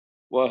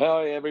Well,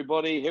 hi,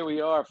 everybody. Here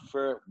we are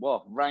for,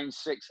 round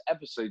 6,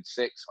 episode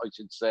 6, I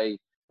should say,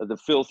 of the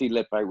Filthy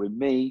Lip Out with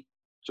me,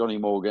 Johnny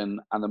Morgan,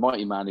 and the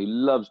mighty man who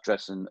loves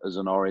dressing as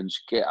an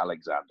orange, Kit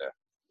Alexander.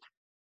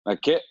 Now,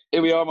 Kit,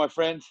 here we are, my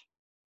friend.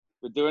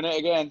 We're doing it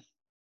again.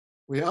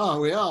 We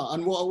are.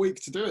 And what a week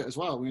to do it as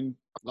well. I mean,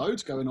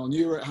 loads going on.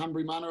 You were at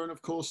Hanbury Manor and,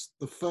 of course,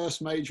 the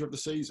first major of the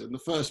season, the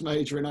first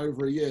major in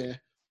over a year,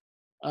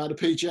 the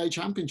PGA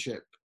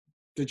Championship.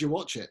 Did you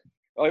watch it?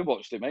 I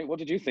watched it, mate. What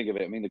did you think of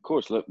it? I mean, the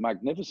course looked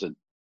magnificent.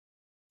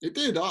 It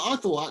did. I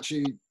thought,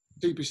 actually,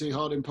 TPC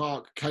Harding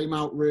Park came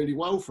out really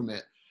well from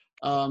it.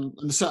 And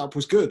the setup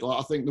was good.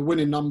 I think the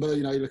winning number,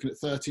 you're looking at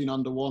 13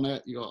 under won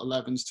it. You got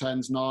 11s,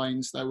 10s,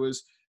 9s. There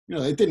was,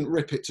 they didn't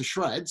rip it to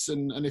shreds.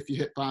 And if you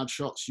hit bad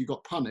shots, you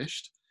got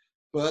punished.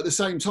 But at the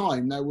same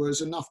time, there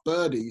was enough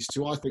birdies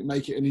to, I think,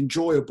 make it an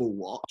enjoyable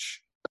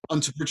watch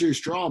and to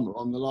produce drama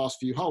on the last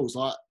few holes.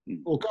 Like,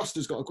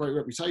 Augusta's got a great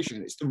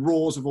reputation. It's the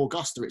roars of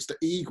Augusta. It's the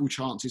eagle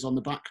chances on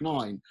the back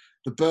nine,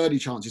 the birdie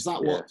chances.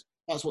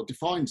 That's what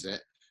defines it.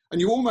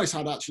 And you almost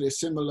had actually a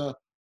similar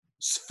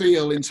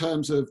feel in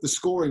terms of the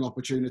scoring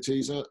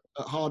opportunities at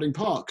Harding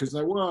Park, because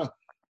there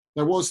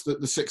was the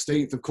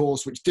 16th, of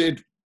course, which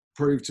did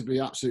prove to be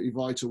absolutely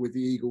vital with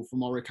the eagle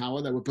from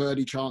Morikawa. There were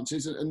birdie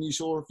chances, and you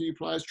saw a few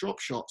players drop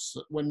shots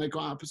when they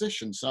got out of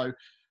position. So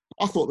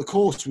I thought the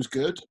course was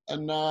good,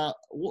 and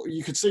what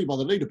you could see by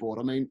the leaderboard,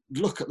 I mean,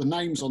 look at the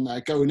names on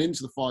there going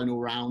into the final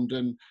round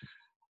and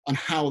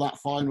how that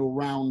final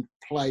round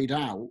played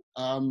out.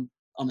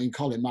 I mean,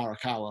 Colin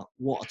Morikawa,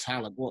 what a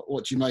talent.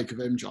 What do you make of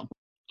him, John?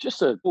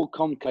 Just a full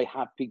conque,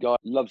 happy guy,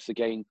 loves the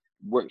game,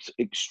 works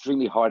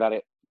extremely hard at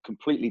it,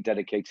 completely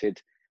dedicated.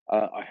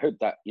 I heard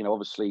that,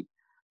 obviously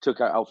took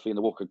out Alfie in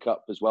the Walker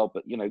Cup as well,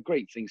 but,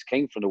 great things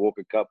came from the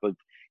Walker Cup of,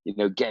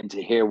 getting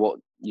to hear what,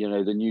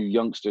 the new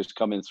youngsters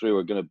coming through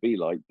are going to be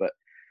like. But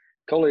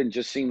Colin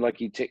just seemed like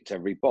he ticked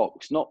every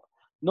box, not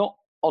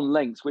on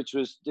length,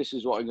 this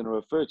is what I'm going to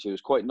refer to. It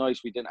was quite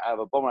nice we didn't have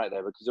a bomber out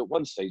there, because at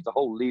one stage, the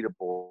whole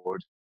leaderboard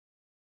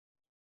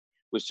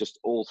was just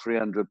all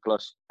 300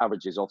 plus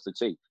averages off the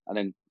tee. And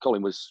then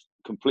Colin was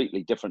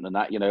completely different than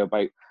that,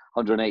 about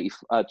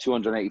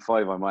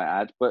 285, I might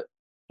add. But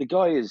the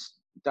guy is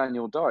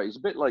Daniel Dart. He's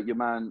a bit like your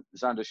man,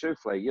 Xander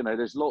Schauffele.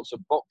 There's lots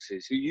of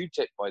boxes, who you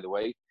tipped, by the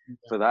way,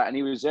 for that. And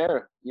he was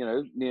there,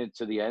 near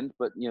to the end,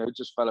 but,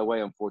 just fell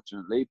away,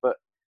 unfortunately. But,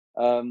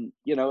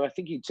 I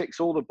think he ticks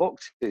all the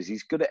boxes.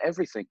 He's good at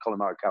everything, Colin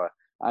Morikawa.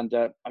 And,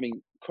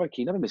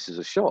 crikey, he never misses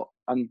a shot.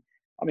 And,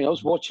 I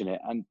was watching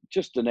it, and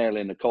just the nail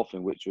in the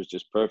coffin, which was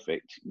just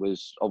perfect,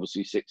 was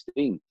obviously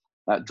 16.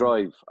 That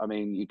drive,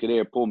 you could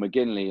hear Paul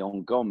McGinley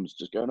on Goms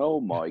just going,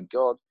 oh my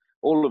God,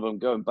 all of them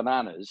going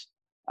bananas,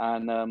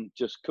 and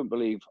just couldn't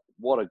believe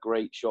what a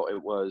great shot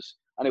it was.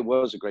 And it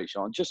was a great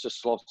shot. And just to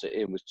slot it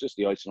in was just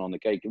the icing on the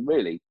cake. And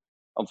really,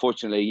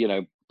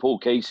 unfortunately, Paul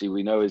Casey,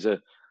 we know, is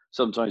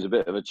sometimes a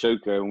bit of a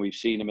choker, and we've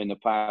seen him in the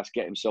past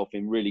get himself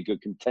in really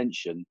good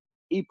contention.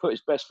 He put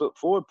his best foot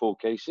forward, Paul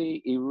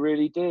Casey. He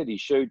really did. He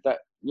showed that,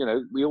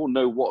 we all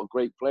know what a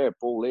great player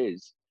Paul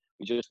is.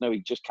 We just know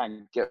he just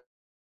can't get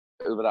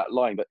over that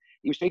line. But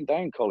he was taking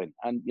down Colin,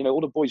 and, all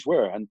the boys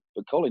were.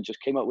 But Colin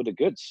just came up with the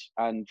goods.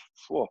 And,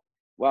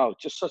 wow,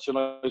 just such a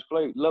nice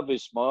bloke. Love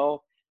his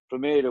smile.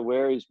 From ear to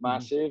wear, he's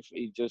massive.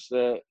 He just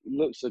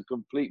looks a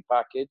complete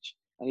package.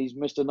 And he's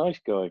Mr. Nice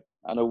Guy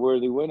and a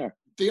worthy winner.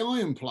 The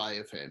iron play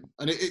of him,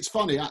 and it's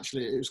funny,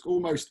 actually, it was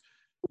almost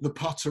the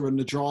putter and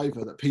the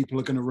driver that people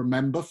are going to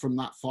remember from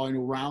that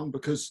final round,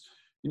 because,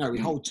 he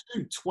holds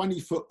 2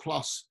 20-foot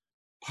plus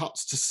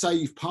putts to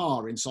save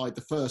par inside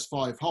the first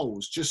 5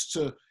 holes just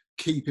to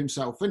keep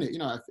himself in it.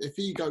 If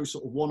he goes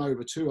sort of 1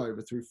 over, 2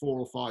 over through 4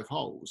 or 5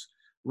 holes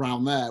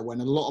round there,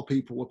 when a lot of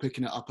people were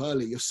picking it up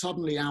early, you're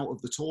suddenly out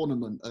of the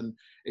tournament, and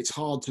it's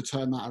hard to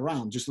turn that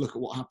around. Just look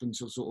at what happened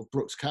to sort of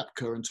Brooks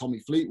Koepka and Tommy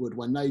Fleetwood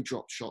when they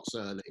dropped shots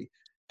early.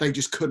 They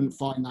just couldn't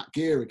find that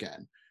gear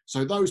again.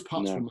 So those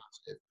putts were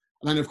massive.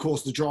 And then, of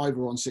course, the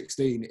driver on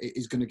 16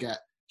 is going to get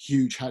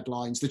huge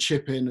headlines. The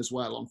chip in as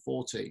well on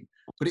 14.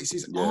 But it's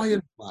his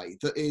iron play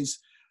that is,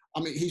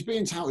 he's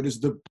being touted as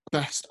the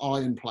best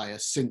iron player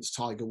since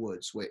Tiger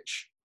Woods,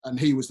 and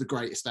he was the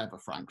greatest ever,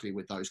 frankly,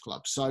 with those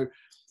clubs. So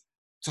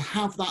to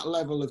have that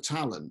level of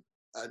talent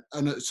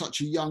and at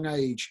such a young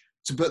age,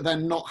 but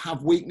then not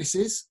have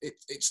weaknesses,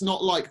 it's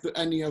not like that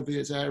any of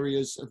his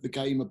areas of the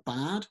game are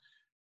bad.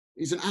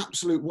 He's an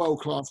absolute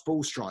world-class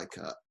ball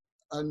striker,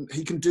 and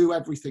he can do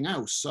everything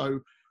else. So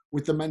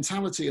with the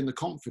mentality and the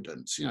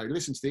confidence,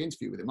 listen to the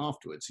interview with him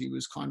afterwards, he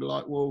was kind of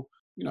like, well,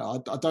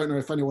 I don't know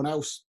if anyone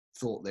else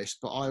thought this,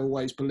 but I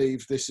always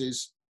believed this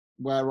is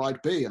where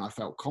I'd be, and I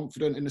felt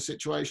confident in the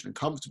situation and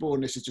comfortable,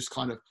 and this is just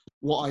kind of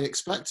what I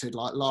expected,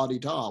 like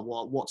la-di-da,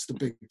 what's the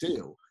big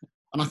deal?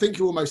 And I think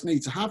you almost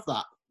need to have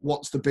that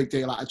what's the big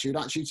deal attitude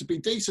actually to be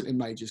decent in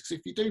majors, because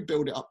if you do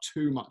build it up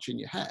too much in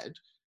your head,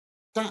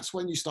 that's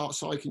when you start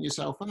psyching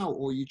yourself out,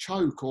 or you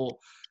choke, or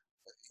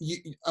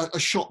a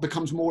shot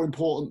becomes more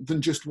important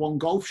than just one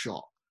golf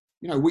shot.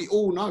 We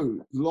all know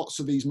lots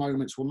of these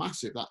moments were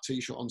massive. That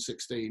tee shot on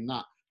 16,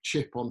 that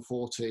chip on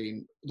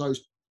 14,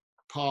 those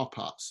par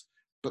putts.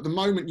 But the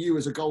moment you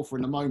as a golfer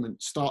in the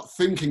moment start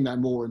thinking they're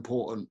more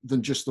important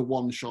than just the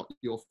one shot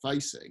you're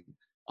facing,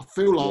 I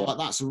feel like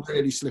that's a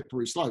really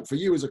slippery slope. For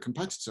you as a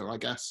competitor, I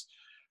guess,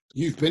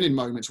 you've been in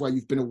moments where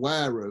you've been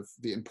aware of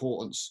the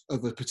importance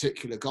of a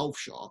particular golf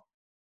shot,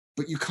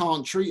 but you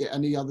can't treat it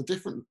any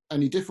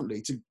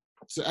differently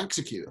to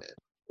execute it.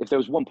 If there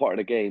was one part of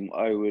the game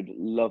I would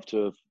love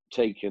to have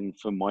taken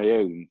from my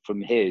own,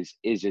 from his,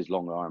 is his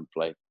long iron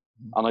play.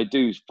 And I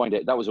do find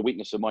that was a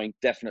weakness of mine,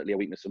 definitely a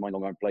weakness of mine,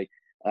 long iron play.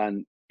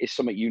 And it's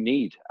something you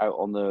need out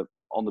on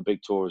the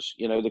big tours.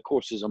 You know, the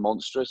courses are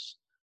monstrous.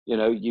 You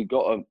know,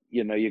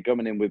 you're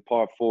coming in with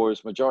par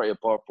fours, majority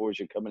of par fours,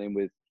 you're coming in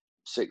with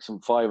 6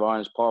 and 5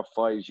 irons, par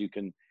fives, you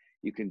can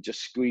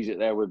just squeeze it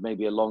there with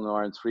maybe a long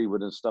iron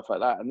 3-wood and stuff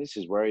like that. And this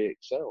is where he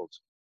excels.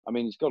 I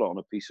mean, he's got it on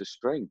a piece of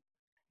string.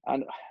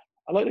 And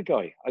I like the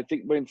guy. I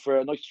think we're in for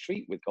a nice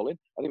treat with Colin.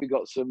 I think we've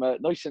got some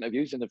nice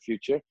interviews in the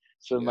future.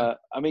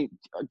 I mean,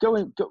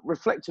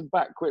 reflecting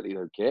back quickly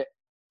though, Kit,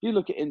 if you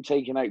look at him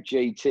taking out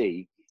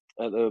JT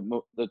at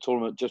the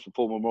tournament just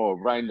before Memorial,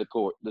 round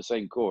the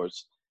same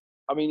course,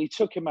 I mean, he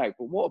took him out,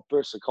 but what a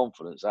burst of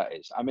confidence that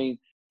is. I mean,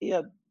 he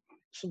had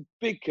some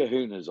big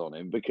kahunas on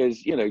him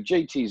because, you know,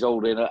 JT's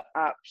holding an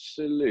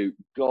absolute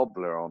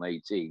gobbler on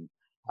 18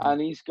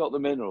 and he's got the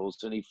minerals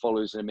and he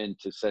follows him in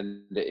to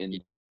send it in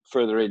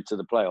further into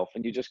the playoff.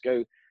 And you just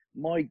go,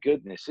 my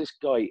goodness, this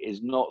guy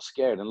is not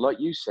scared. And like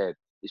you said,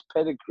 his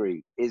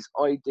pedigree, his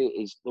idea,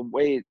 is the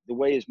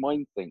way his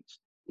mind thinks.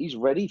 He's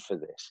ready for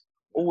this.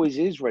 Always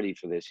is ready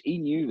for this. He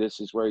knew this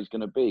is where he's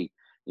going to be.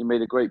 You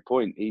made a great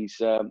point. I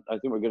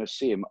think we're going to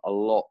see him a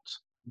lot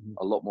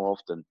more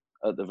often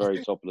at the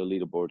very top of the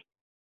leaderboard.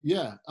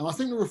 Yeah, and I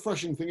think the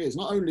refreshing thing is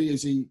not only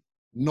is he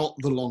not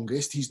the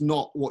longest, he's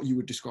not what you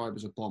would describe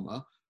as a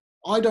bomber.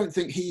 I don't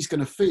think he's going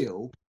to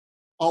feel,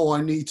 oh,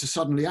 I need to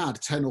suddenly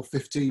add 10 or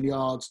 15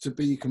 yards to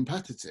be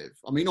competitive.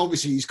 I mean,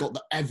 obviously he's got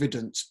the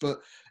evidence, but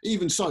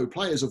even so,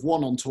 players have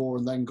won on tour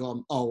and then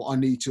gone, oh, I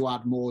need to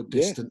add more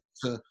distance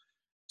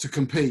to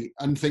compete,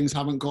 and things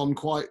haven't gone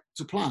quite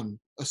to plan.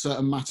 A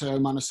certain Matteo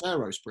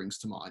Manacero springs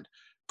to mind.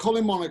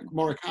 Colin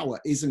Morikawa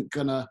isn't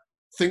going to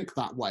think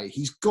that way.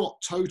 He's got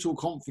total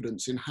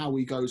confidence in how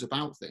he goes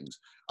about things.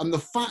 And the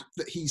fact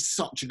that he's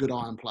such a good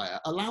iron player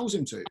allows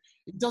him to.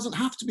 He doesn't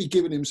have to be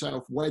giving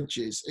himself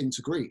wedges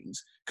into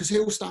greens because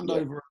he'll stand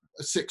over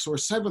a 6 or a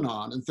 7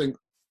 iron and think,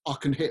 I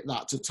can hit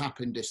that to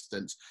tap in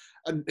distance,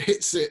 and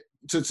hits it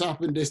to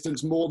tap in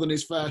distance more than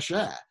his fair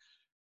share.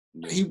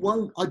 He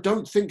won't, I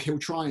don't think he'll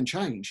try and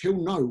change.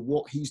 He'll know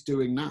what he's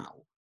doing now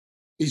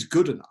is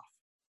good enough.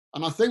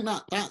 And I think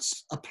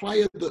that's a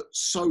player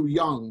that's so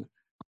young,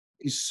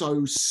 is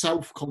so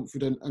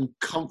self-confident and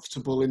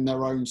comfortable in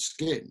their own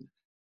skin,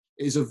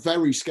 is a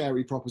very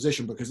scary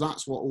proposition, because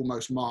that's what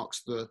almost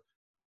marks the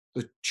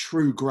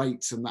true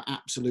greats and the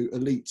absolute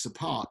elites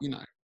apart, you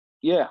know.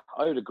 Yeah,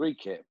 I would agree,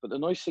 Kit. But the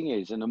nice thing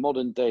is, in the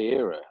modern day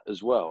era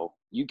as well,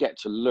 you get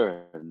to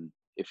learn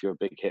if you're a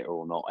big hitter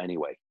or not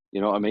anyway.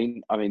 You know what I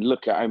mean? I mean,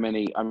 look at how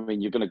many,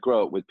 you're going to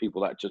grow up with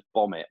people that just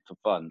bomb it for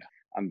fun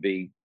and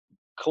be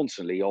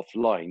constantly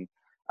offline.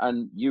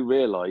 And you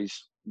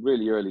realise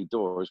really early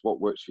doors what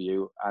works for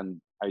you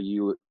and how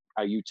you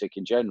tick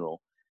in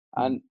general.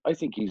 And I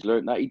think he's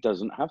learned that he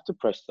doesn't have to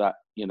press that,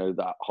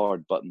 that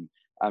hard button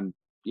and,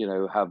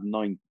 have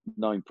nine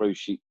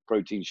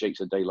protein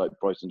shakes a day like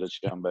Bryson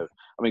DeChambeau.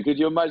 I mean, could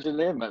you imagine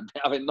him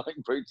having 9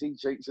 protein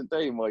shakes a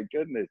day? My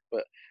goodness,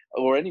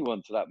 or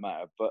anyone to that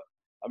matter. But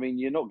I mean,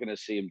 you're not going to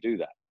see him do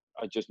that.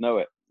 I just know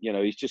it.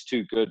 He's just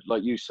too good,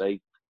 like you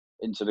say,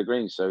 into the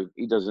green. So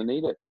he doesn't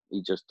need it.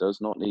 He just does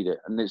not need it.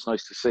 And it's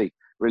nice to see.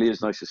 Really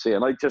is nice to see.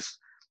 And I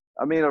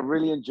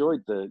really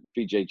enjoyed the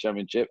PGA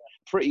Championship.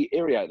 Pretty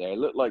eerie out there. It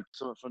looked like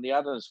someone from the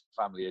Adams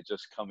family had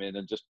just come in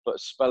and just put a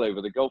spell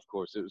over the golf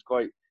course. It was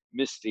quite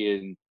misty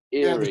and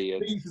eerie. Yeah,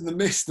 the trees and the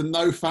mist and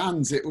no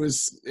fans. It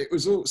was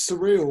all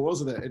surreal,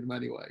 wasn't it, in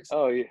many ways?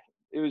 Oh, yeah.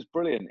 It was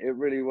brilliant. It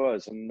really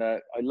was. And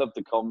I loved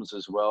the comms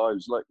as well.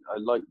 I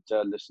liked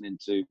listening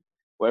to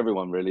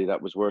everyone really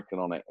that was working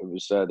on it. It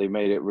was they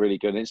made it really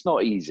good. And it's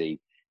not easy.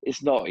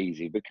 It's not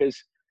easy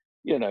because,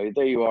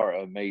 there you are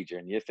at a major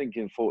and you're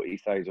thinking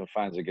 40,000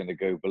 fans are going to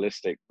go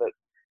ballistic, but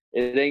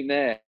it ain't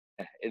there.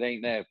 It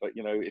ain't there. But,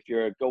 if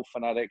you're a golf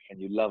fanatic and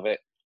you love it,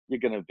 you're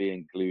going to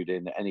be glued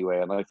in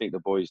anyway. And I think the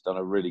boys done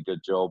a really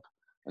good job,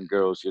 and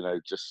girls,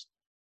 just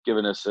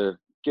giving us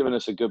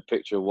a good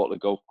picture of what the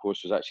golf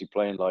course was actually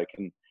playing like.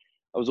 And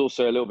I was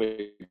also a little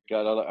bit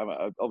gutted.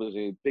 I'm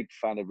obviously a big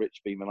fan of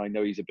Rich Beam, and I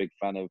know he's a big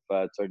fan of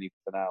Tony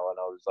Finau. And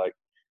I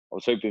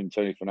was hoping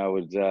Tony Finau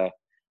would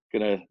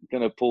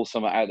gonna pull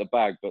something out of the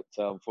bag, but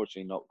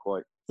unfortunately not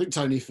quite. I think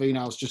Tony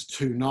Finau's just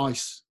too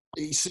nice.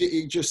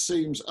 He just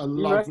seems a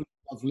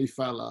lovely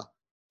fella.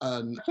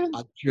 And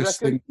I just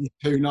think he's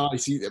too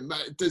nice.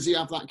 Does he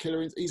have that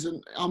killer? He's an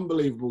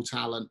unbelievable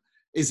talent.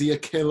 Is he a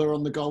killer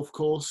on the golf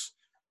course?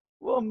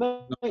 Well,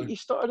 mate, he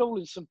started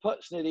holding some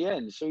putts near the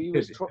end, so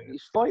he's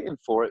fighting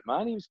for it,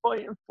 man. He was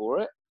fighting for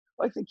it.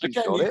 I think he's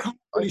got it. You can't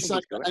really say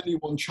that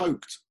anyone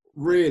choked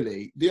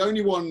really, the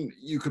only one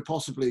you could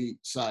possibly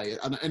say,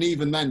 and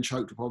even then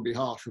choked probably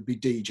harsh, would be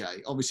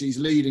DJ. Obviously, he's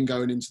leading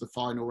going into the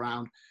final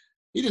round.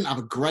 He didn't have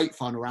a great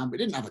final round, but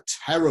he didn't have a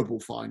terrible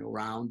final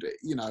round.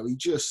 You know, he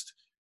just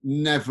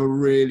never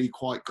really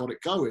quite got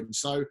it going.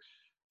 So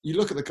you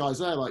look at the guys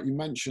there, like you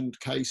mentioned,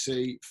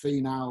 Casey,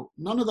 Finau,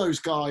 none of those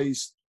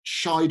guys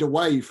shied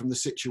away from the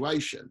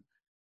situation.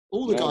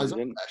 All the guys up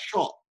there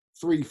shot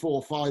 3,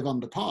 4, 5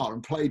 under par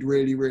and played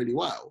really, really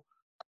well.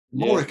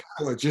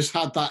 Morikawa just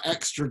had that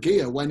extra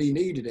gear when he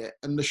needed it,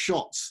 and the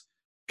shots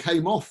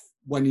came off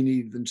when he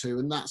needed them to,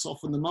 and that's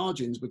often the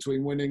margins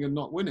between winning and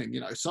not winning.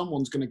 You know,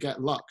 someone's going to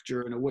get luck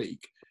during a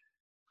week.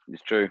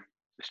 It's true.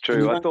 It's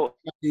true. I thought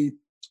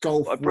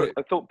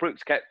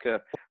Brooks Koepka.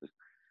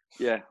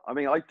 Yeah, I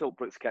mean, I thought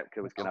Brooks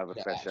Koepka was going to have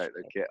a fresh out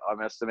the kit. I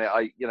must admit,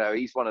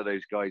 he's one of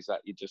those guys that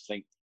you just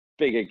think,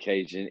 big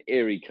occasion,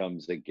 here he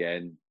comes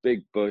again, big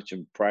butch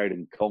and proud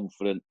and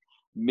confident,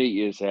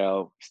 meaty as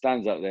hell,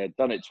 stands up there,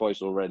 done it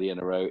twice already in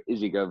a row.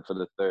 Is he going for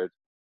the third?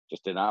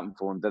 Just didn't happen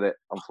for him, did it?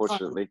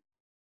 Unfortunately.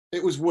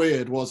 It was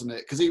weird, wasn't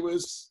it? Because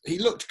he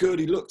looked good,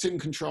 he looked in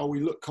control,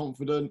 he looked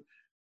confident,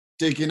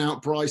 digging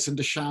out Bryson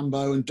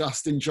DeChambeau and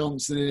Dustin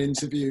Johnson in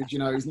interviews. You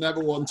know, he's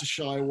never one to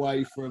shy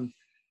away from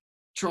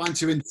trying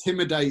to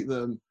intimidate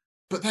them.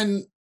 But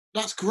then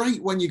that's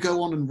great when you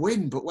go on and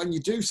win. But when you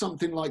do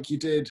something like you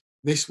did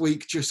this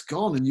week just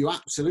gone and you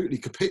absolutely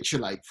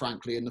capitulate,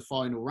 frankly, in the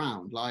final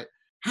round, like,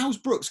 how's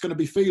Brooks going to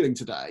be feeling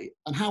today?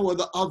 And how are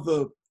the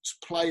other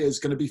players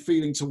going to be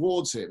feeling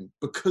towards him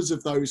because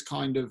of those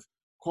kind of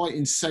quite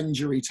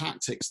incendiary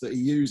tactics that he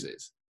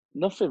uses?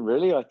 Nothing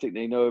really. I think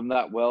they know him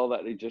that well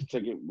that they just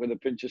took it with a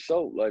pinch of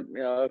salt. Like,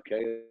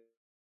 okay,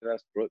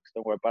 that's Brooks.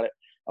 Don't worry about it.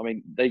 I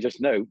mean, they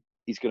just know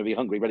he's going to be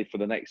hungry, ready for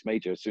the next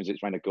major as soon as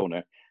it's round the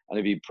corner. And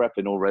if he's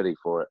prepping already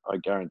for it, I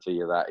guarantee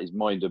you that. His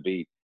mind will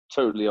be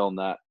totally on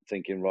that,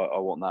 thinking, right, I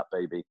want that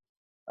baby.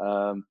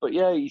 But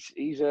yeah,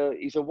 he's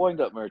a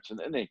wind-up merchant,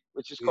 isn't he?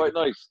 Which is quite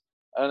nice.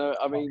 And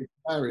I mean,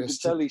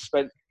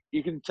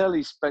 you can tell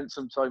he spent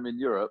some time in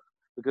Europe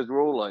because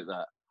we're all like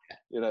that.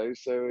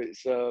 So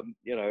it's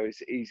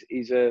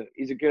he's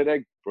a good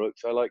egg,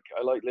 Brooks. I like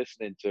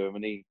listening to him,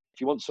 and if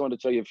you want someone to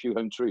tell you a few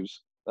home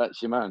truths,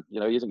 that's your man. He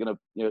isn't going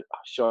to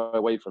shy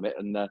away from it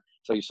and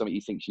tell you something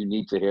he thinks you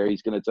need to hear.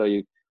 He's going to tell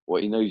you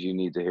what he knows you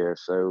need to hear.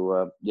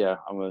 So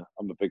I'm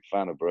a big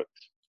fan of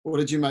Brooks. What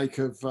did you make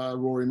of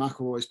Rory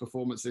McIlroy's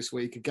performance this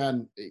week?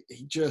 Again,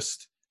 he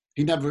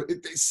never.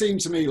 It seemed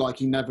to me like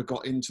he never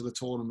got into the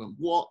tournament.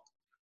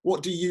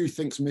 What do you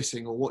think's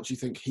missing, or what do you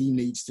think he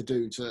needs to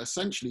do to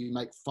essentially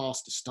make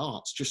faster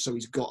starts, just so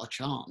he's got a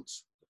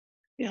chance?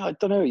 Yeah, I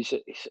don't know.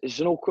 It's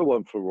an awkward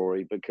one for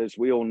Rory because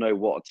we all know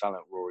what a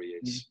talent Rory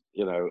is.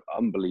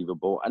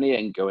 Unbelievable, and he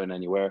ain't going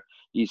anywhere.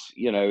 He's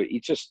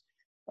just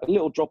a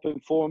little drop in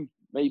form,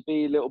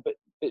 maybe a little bit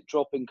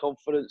drop in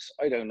confidence.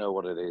 I don't know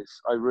what it is.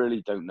 I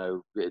really don't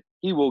know.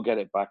 He will get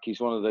it back.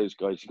 He's one of those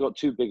guys. He's got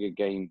too big a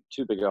game,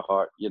 too big a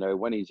heart.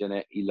 When he's in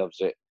it, he loves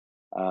it.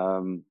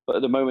 But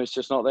at the moment, it's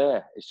just not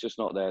there. It's just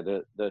not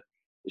there.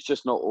 It's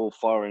just not all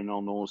firing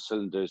on all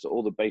cylinders.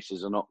 All the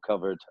bases are not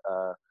covered.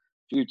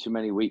 Few too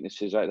many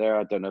weaknesses out there.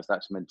 I don't know if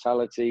that's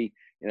mentality.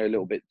 A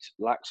little bit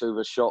lax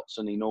over shots,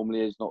 and he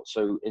normally is not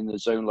so in the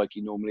zone like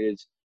he normally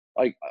is.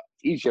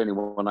 He's the only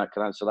one I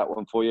can answer that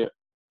one for you.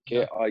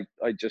 Yeah.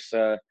 I just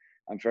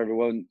and for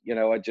everyone,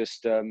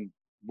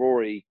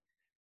 Rory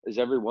is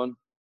everyone.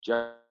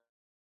 Jack,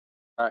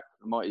 the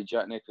mighty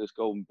Jack Nicklaus,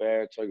 Golden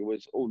Bear, Tiger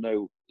Woods, all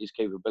know his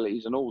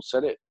capabilities and all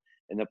said it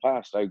in the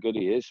past how good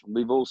he is.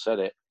 We've all said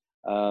it.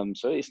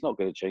 So it's not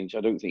going to change.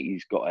 I don't think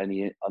he's got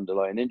any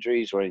underlying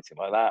injuries or anything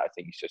like that. I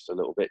think he's just a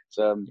little bit,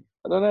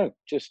 I don't know,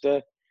 just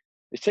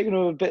it's taken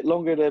him a bit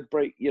longer to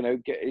break,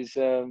 get his,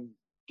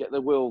 get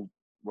the wheel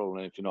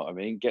rolling, if you know what I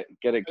mean, get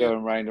it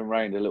going round and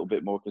round a little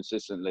bit more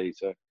consistently.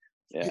 So,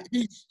 yeah.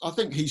 I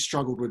think he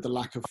struggled with the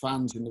lack of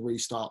fans in the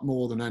restart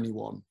more than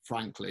anyone,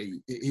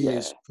 frankly. He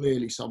is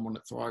clearly someone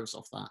that thrives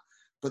off that.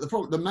 But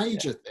the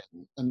major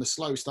thing and the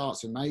slow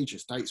starts in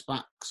majors dates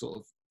back sort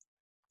of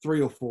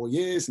 3 or 4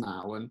 years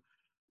now. And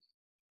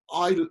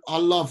I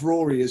love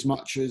Rory as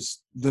much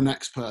as the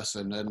next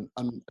person.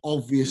 And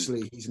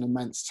obviously he's an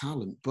immense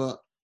talent. But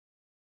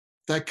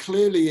there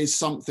clearly is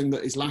something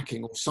that is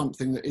lacking or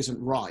something that isn't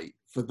right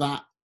for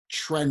that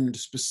trend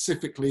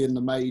specifically in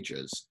the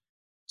majors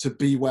to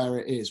be where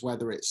it is,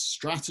 whether it's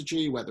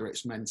strategy, whether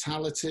it's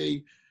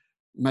mentality.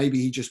 Maybe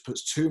he just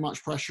puts too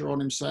much pressure on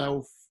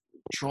himself,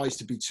 tries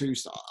to be too...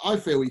 I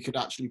feel he could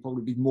actually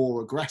probably be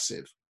more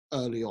aggressive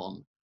early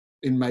on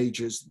in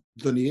majors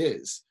than he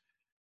is.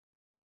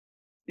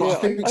 But I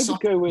think I would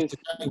go with...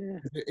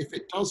 if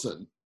it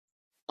doesn't,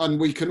 and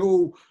we can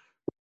all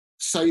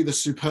say the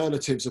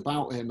superlatives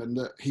about him and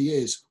that he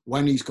is,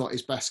 when he's got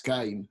his best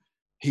game,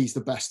 he's the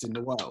best in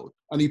the world.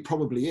 And he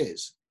probably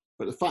is.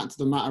 But the fact of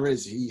the matter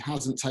is he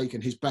hasn't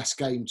taken his best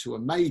game to a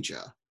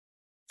major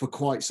for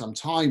quite some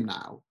time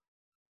now.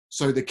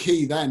 So the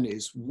key then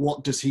is,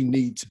 what does he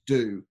need to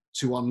do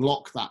to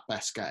unlock that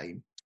best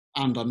game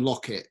and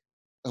unlock it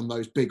on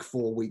those big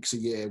 4 weeks a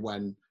year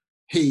when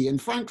he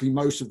and frankly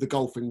most of the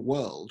golfing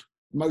world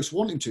most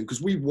want him to,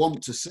 because we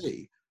want to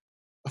see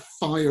a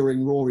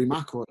firing Rory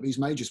McIlroy at these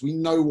majors. We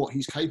know what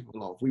he's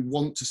capable of. We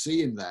want to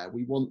see him there.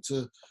 We want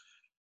to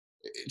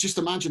just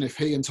imagine if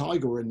he and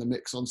Tiger were in the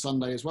mix on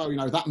Sunday as well. You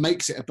know, that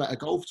makes it a better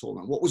golf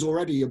tournament. What was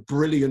already a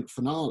brilliant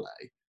finale,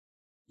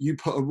 you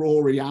put a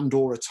Rory and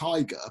or a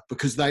Tiger,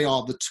 because they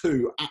are the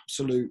two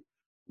absolute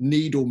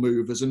needle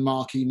movers and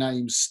marquee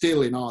names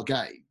still in our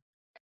game.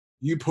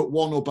 You put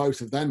one or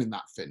both of them in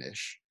that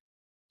finish,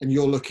 and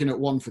you're looking at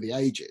one for the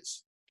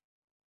ages.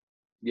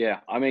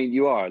 Yeah, I mean,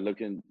 you are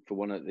looking for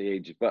one at the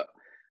ages, but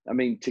I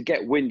mean, to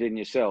get wind in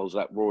yourselves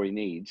that Rory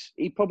needs,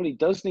 he probably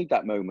does need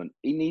that moment.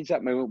 He needs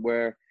that moment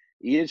where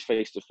he is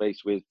face to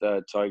face with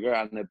Tiger,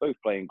 and they're both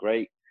playing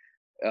great.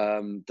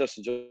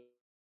 Dustin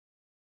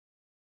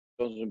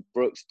Johnson,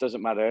 Brooks,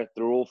 doesn't matter.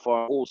 They're all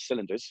fire all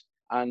cylinders,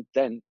 and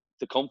then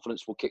the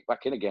confidence will kick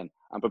back in again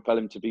and propel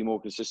him to be more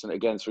consistent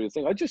again through the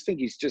thing. I just think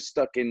he's just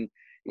stuck in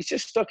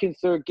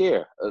third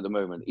gear at the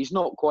moment. He's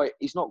not quite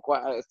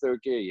out of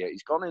third gear yet.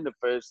 He's gone into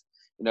first,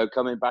 you know,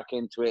 coming back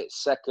into it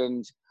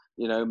second,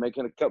 you know,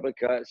 making a couple of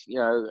cuts, you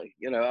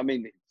know. I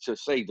mean, to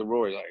say the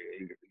Rory, like,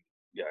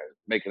 you know,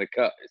 making a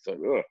cut, it's like,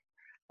 oh,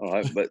 all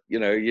right. But you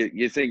know,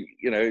 you think,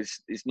 you know,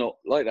 it's not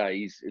like that.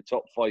 He's a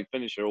top 5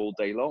 finisher all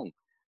day long.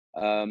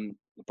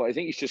 But I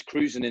think he's just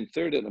cruising in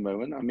third at the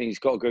moment. I mean, he's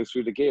got to go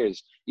through the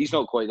gears. He's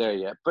not quite there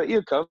yet, but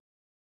he'll come.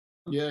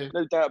 Yeah,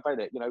 No doubt about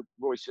it. You know,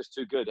 Roy's just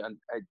too good, and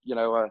you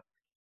know,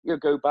 you'll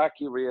go back,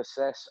 you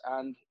reassess,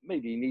 and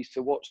maybe he needs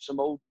to watch some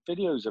old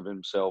videos of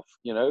himself.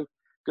 You know,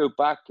 go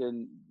back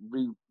and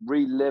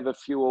relive a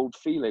few old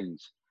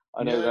feelings.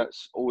 I know yeah,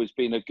 that's always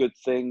been a good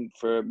thing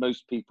for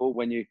most people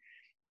when you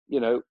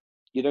know,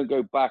 you don't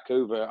go back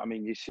over. I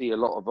mean, you see a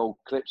lot of old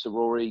clips of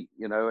Rory,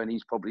 you know, and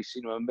he's probably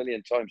seen them a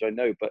million times, I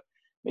know, but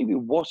maybe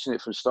watching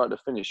it from start to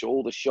finish,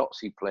 all the shots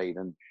he played,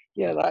 and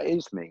yeah, that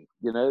is me,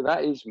 you know,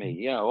 that is me.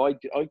 You know, I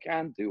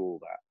can do all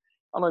that.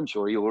 And I'm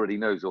sure he already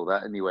knows all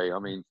that anyway. I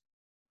mean,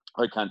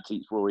 I can't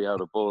teach Rory how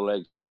to boil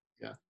eggs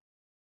yeah.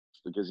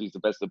 because he's the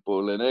best at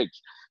boiling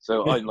eggs.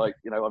 So I'm like,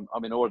 you know,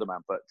 I'm in order,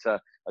 man. But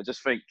I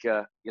just think,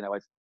 you know,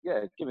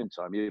 give him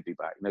time. He'll be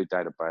back. No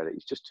doubt about it.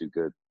 He's just too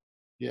good.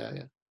 Yeah,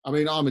 yeah. I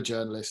mean, I'm a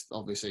journalist,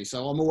 obviously,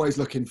 so I'm always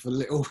looking for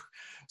little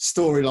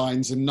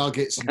storylines and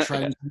nuggets and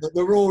trends.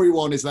 The Rory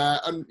one is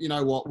there, and you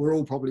know what? We're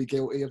all probably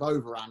guilty of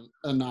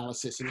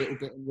over-analysis a little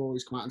bit, and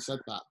Rory's come out and said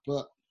that.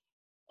 But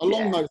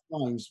along those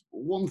lines,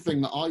 one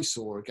thing that I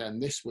saw again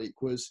this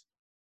week was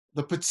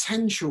the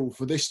potential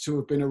for this to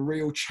have been a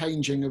real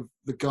changing of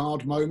the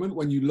guard moment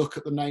when you look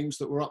at the names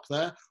that were up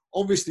there.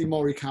 Obviously,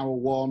 Morikawa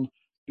won,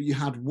 but you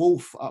had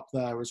Wolf up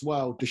there as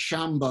well,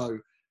 DeChambeau.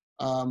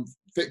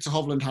 Victor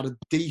Hovland had a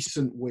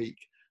decent week.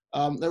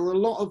 There were a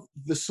lot of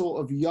the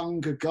sort of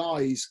younger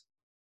guys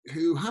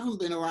who haven't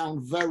been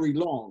around very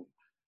long.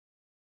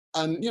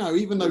 And, you know,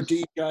 even though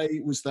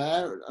DJ was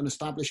there, an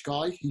established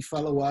guy, he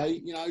fell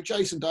away. You know,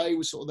 Jason Day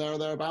was sort of there or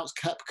thereabouts.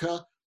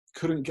 Koepka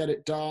couldn't get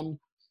it done.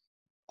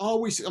 I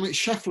mean,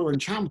 Scheffler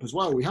and Champ as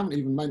well. We haven't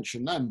even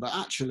mentioned them, but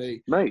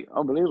actually, Mate,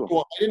 unbelievable.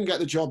 well, they didn't get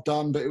the job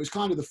done, but it was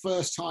kind of the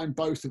first time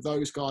both of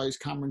those guys,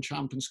 Cameron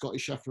Champ and Scotty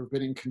Scheffler, have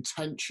been in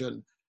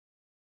contention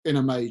in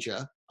a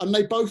major, and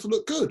they both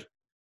look good.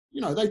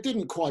 You know, they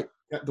didn't quite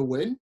get the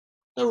win.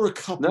 There were a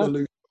couple of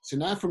loose in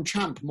there, from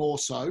Champ more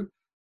so,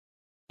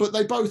 but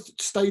they both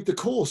stayed the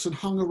course and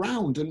hung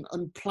around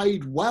and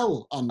played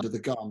well under the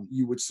gun,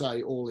 you would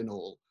say, all in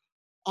all.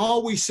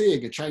 Are we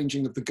seeing a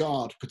changing of the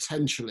guard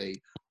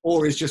potentially,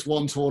 or is just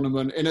one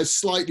tournament in a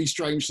slightly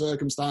strange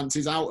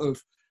circumstances out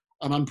of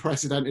an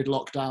unprecedented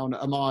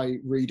lockdown? Am I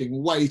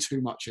reading way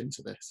too much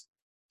into this?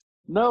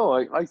 No,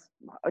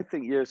 I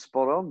think you're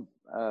spot on,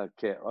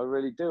 Kit. I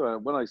really do.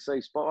 And when I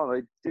say spot on,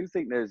 I do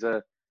think there's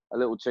a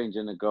little change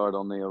in the guard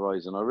on the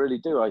horizon. I really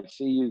do. I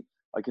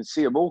can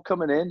see them all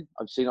coming in.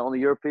 I've seen it on the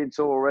European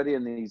Tour already,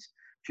 and these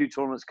few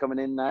tournaments coming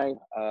in now.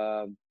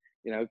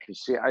 You know, can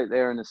see it out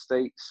there in the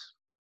States.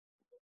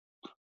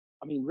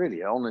 I mean,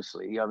 really,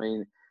 honestly, I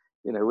mean,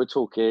 you know, we're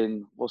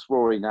talking, what's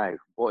Rory now?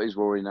 What is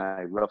Rory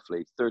now,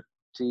 roughly?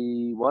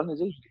 31, is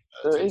he?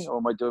 30? Or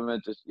am I doing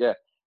it just, yeah.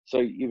 So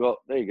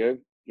there you go,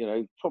 you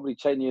know, probably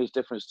 10 years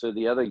difference to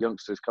the other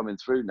youngsters coming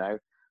through now.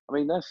 I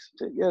mean, there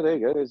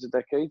you go, there's a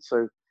decade.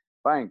 So,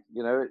 bang,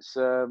 you know,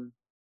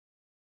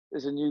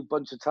 there's a new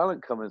bunch of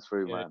talent coming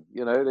through, man.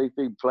 You know, they've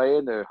been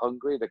playing, they're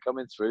hungry, they're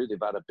coming through, they've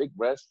had a big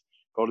rest,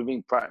 probably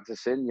been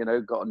practicing, you know,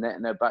 got a net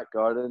in their back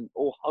garden,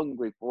 all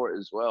hungry for it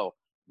as well.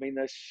 I mean,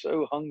 they're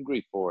so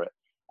hungry for it.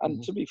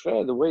 And to be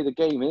fair, the way the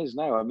game is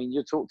now, I mean,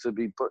 you talk to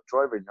be put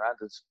driver in your hand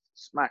and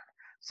smack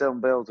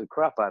 7 bales of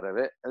crap out of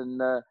it,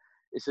 and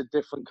it's a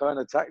different kind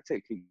of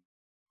tactic, you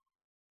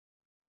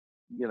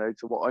know,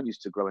 to what I'm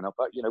used to growing up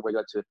at, you know, where you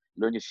had to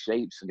learn your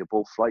shapes and your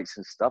ball flights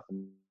and stuff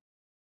and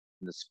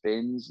the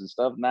spins and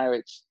stuff. Now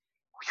it's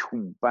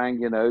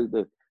bang, you know,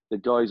 the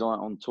guys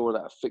on tour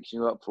that are fixing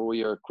you up for all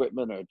your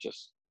equipment are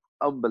just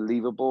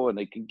unbelievable, and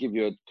they can give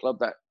you a club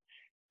that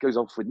goes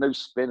off with no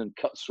spin and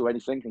cuts through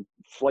anything and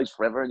flies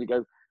forever, and you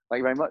go, thank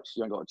you very much,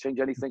 you haven't got to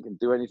change anything and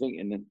do anything,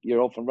 and then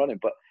you're off and running.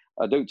 But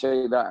I don't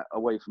take that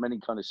away from any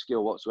kind of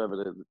skill whatsoever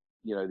that,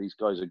 you know, these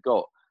guys have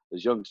got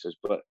as youngsters.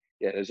 But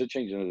yeah, there's a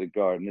change in the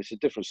guard, and it's a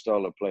different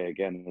style of play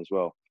again as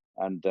well.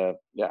 And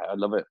yeah, I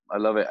love it. I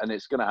love it. And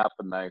it's going to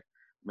happen now.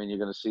 I mean, you're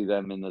going to see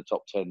them in the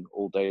top 10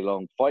 all day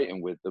long,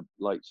 fighting with the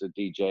likes of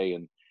DJ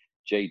and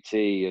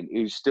JT, and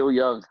who's still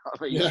young.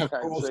 I mean, Yeah, you of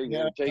can't course. say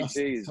Yeah,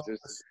 JT is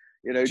just,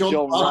 you know, John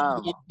John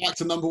Rahm Rahm. back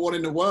to number one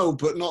in the world,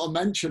 but not a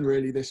mention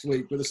really this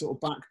week with a sort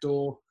of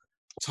backdoor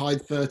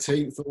tied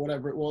 13th or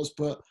whatever it was.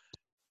 But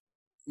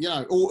you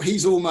know,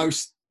 he's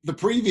almost the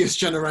previous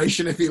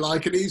generation, if you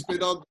like, and he's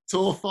been on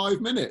tour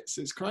 5 minutes.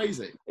 It's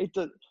crazy. It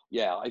does.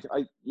 Yeah,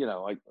 you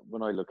know,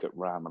 when I look at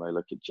Rahm and I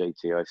look at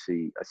JT, I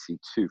see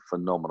two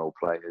phenomenal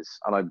players,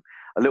 and I'm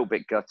a little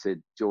bit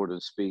gutted. Jordan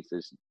Spieth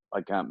is,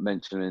 I can't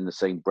mention in the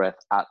same breath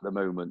at the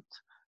moment.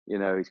 You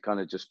know, he's kind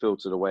of just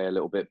filtered away a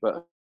little bit,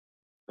 but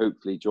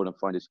hopefully Jordan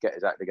find his get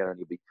his act together and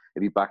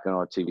he'll be back on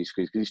our TV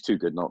screens because he's too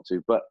good not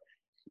to. But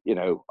you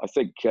know, I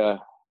think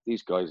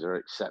these guys are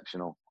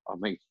exceptional. I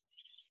mean,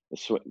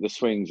 the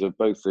swings of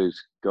both those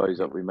guys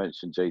that we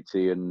mentioned,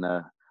 JT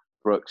and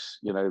Brooks.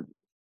 You know,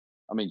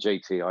 I mean,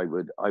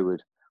 JT,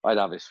 I'd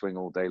have his swing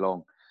all day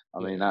long. I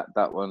mean,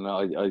 that one,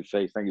 I'd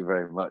say thank you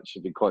very much.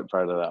 I'd be quite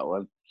proud of that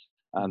one.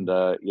 And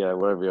yeah,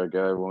 wherever I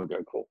go, everyone will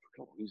go, cool,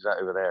 who's that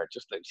over there?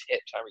 Just those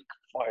hips, how he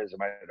fires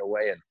them out of the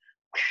way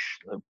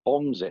and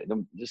bombs it.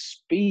 The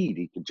speed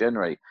he can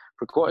generate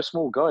for quite a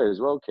small guy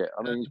as well, Kit.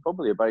 I mean, he's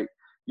probably about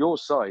your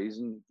size,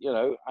 and you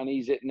know, and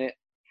he's hitting it.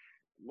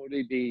 Would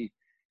he be?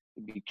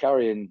 He'd be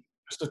carrying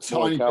Just a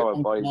tiny bit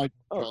Morikawa by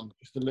John,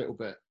 just a little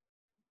bit.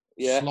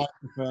 Yeah,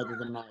 slightly further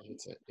than I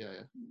hit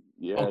it.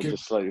 Yeah,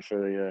 just slightly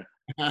further.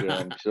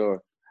 Yeah,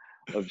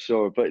 I'm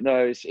sure. But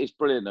no, it's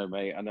brilliant though,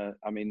 mate. And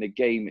I mean, the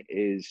game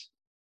is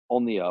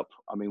on the up.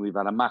 I mean, we've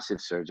had a massive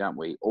surge, haven't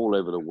we, all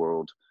over the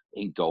world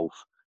in golf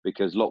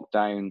because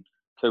lockdown,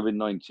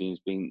 COVID-19 has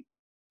been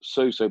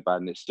so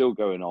bad, and it's still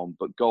going on.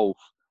 But golf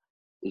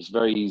is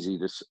very easy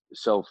to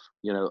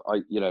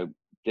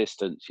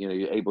distance. You know,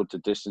 you're able to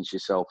distance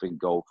yourself in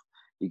golf.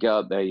 You get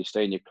up there, you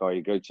stay in your car,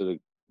 you go to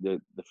the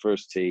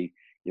first tee.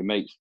 Your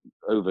mate's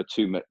over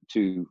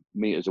 2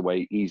 meters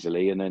away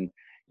easily, and then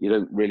you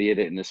don't really hit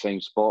it in the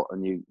same spot,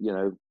 and you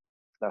know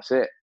that's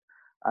it.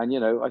 And you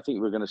know, I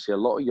think we're going to see a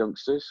lot of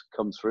youngsters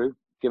come through.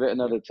 Give it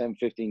another 10,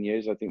 15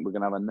 years, I think we're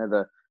going to have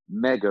another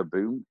mega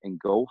boom in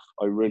golf.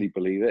 I really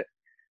believe it.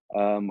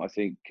 I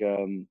think,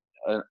 and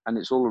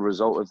it's all a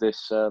result of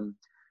this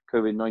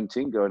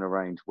COVID-19 going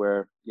around,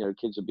 where you know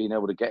kids have been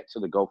able to get to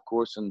the golf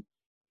course and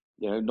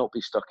you know, not be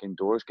stuck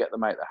indoors, get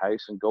them out of the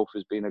house, and golf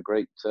has been a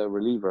great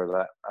reliever of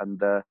that.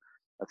 And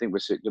I think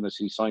we're going to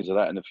see signs of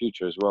that in the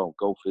future as well.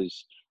 Golf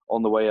is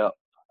on the way up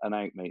and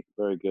out, mate.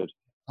 Very good.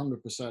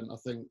 100%. I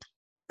think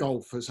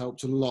golf has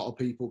helped a lot of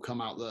people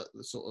come out the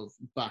sort of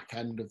back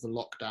end of the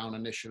lockdown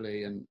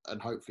initially, and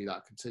hopefully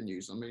that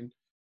continues. I mean,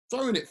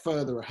 throwing it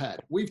further ahead,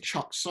 we've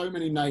chucked so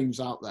many names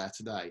out there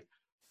today.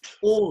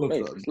 All of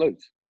them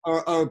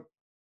are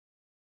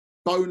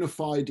bona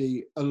fide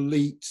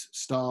elite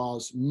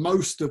stars.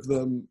 Most of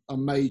them are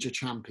major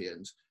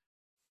champions.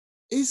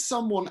 Is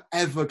someone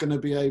ever going to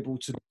be able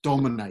to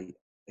dominate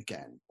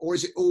again? Or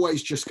is it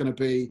always just going to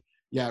be,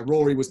 yeah,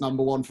 Rory was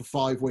number one for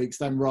 5 weeks,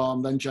 then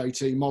Rahm, then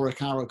JT,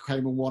 Morikawa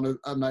came and won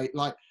a mate.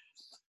 Like,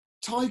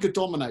 Tiger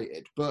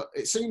dominated, but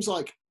it seems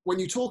like when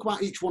you talk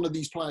about each one of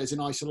these players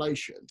in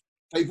isolation,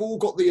 they've all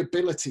got the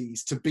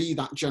abilities to be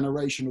that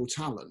generational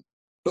talent.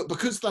 But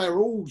because they're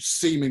all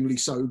seemingly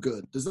so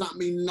good, does that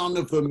mean none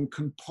of them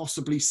can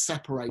possibly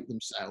separate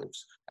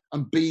themselves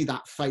and be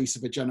that face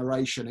of a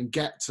generation and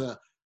get to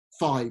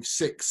 5,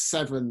 6,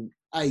 7,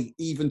 8,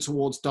 even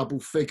towards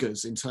double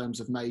figures in terms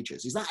of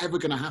majors? Is that ever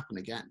going to happen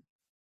again?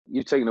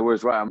 You've taken the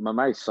words right out of my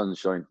mouth,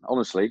 Sunshine.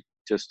 Honestly,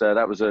 just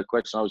that was a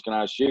question I was going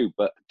to ask you.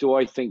 But do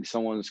I think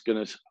someone's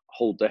going to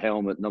hold the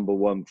helm at number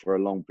one for a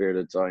long period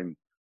of time?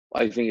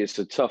 I think it's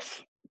a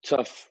tough.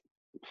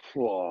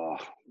 Oh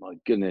my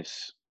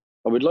goodness.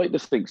 I would like to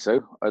think so.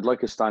 I'd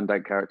like a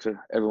standout character.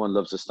 Everyone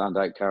loves a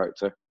standout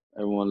character.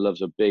 Everyone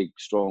loves a big,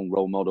 strong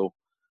role model.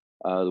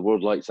 The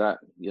world likes that.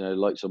 You know,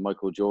 likes of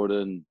Michael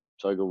Jordan,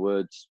 Tiger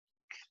Woods,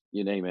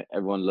 you name it.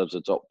 Everyone loves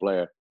a top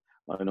player.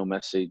 I know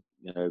Messi,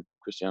 you know,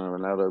 Cristiano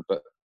Ronaldo.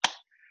 But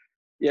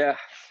yeah,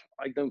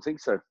 I don't think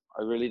so.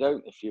 I really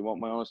don't. If you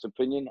want my honest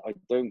opinion, I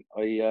don't.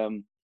 I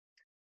think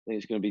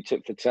it's going to be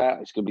tit for tat.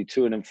 It's going to be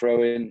to-ing and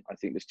fro-in. I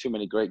think there's too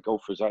many great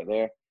golfers out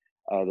there.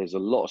 There's a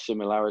lot of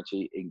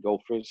similarity in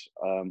golfers.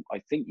 I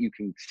think you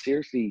can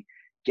seriously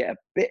get a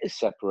bit of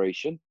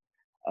separation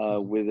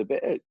with a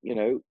bit of, you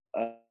know,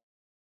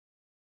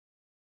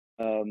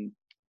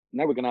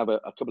 now we're going to have a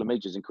couple of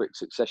majors in quick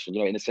succession,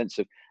 you know, in the sense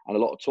of, and a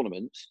lot of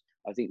tournaments.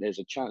 I think there's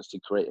a chance to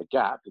create a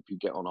gap if you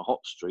get on a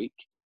hot streak.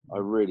 I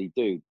really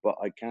do. But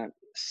I can't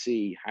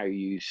see how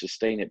you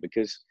sustain it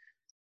because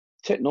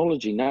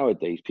technology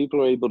nowadays,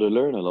 people are able to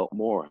learn a lot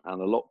more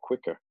and a lot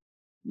quicker,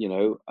 you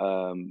know,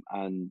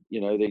 and,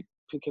 you know, they're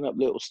picking up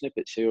little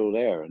snippets here or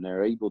there and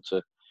they're able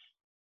to,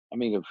 I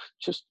mean,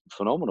 just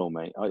phenomenal,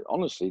 mate.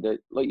 Honestly,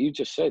 like you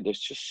just said, there's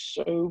just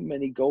so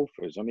many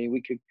golfers. I mean,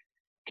 we could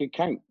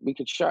we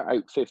could shout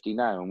out 50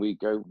 now and we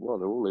go, well,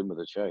 they're all in with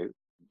a shout.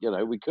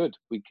 We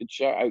could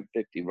shout out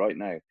 50 right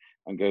now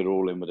and go, they're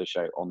all in with a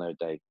shout on their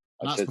day.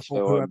 And that's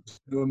before whoever's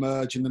going to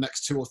emerge in the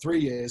next 2 or 3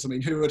 years. I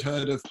mean, who had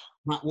heard of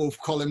Matt Wolff,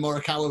 Colin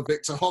Morikawa,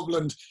 Victor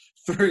Hovland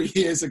 3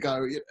 years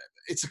ago?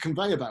 It's a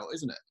conveyor belt,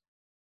 isn't it?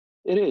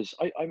 It is.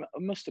 I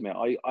must admit,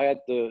 I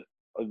was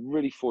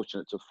really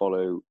fortunate to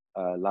follow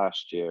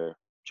last year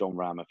Jon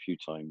Rahm a few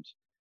times,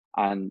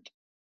 and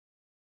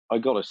I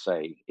got to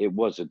say, it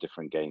was a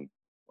different game.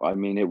 I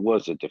mean, it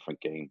was a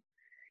different game.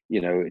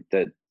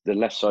 The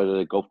left side of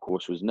the golf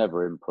course was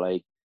never in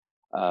play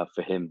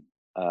for him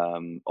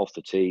off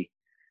the tee.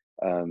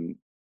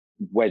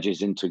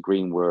 Wedges into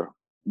green were,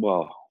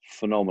 well,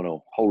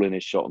 phenomenal. Holding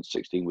his shot on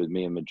 16 with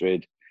me in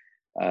Madrid.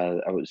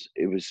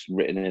 It was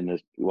written in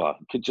as, well,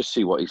 you could just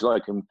see what he's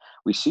like. And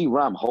we see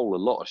Rahm hold a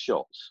lot of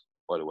shots,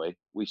 by the way.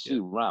 We see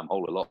Rahm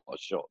hold a lot of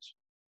shots.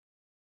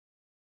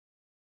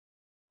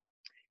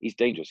 He's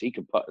dangerous. He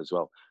can putt as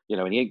well,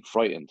 and he ain't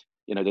frightened.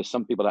 There's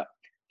some people that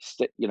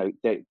stick,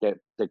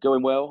 they're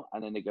going well,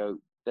 and then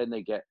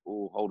they get,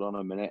 oh, hold on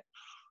a minute,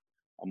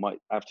 I might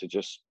have to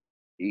just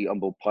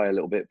humble pie a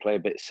little bit, play a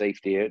bit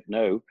safety here.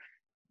 No,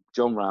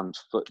 Jon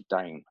Rahm's foot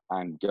down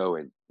and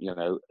going,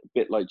 a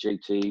bit like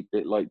JT,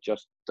 bit like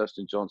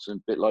Dustin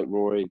Johnson, bit like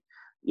Rory,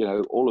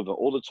 all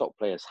the top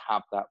players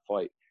have that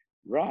fight.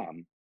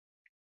 Rahm,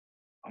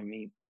 I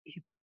mean, he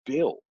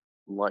built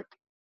like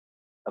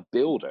a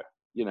builder,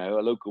 a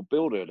local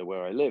builder to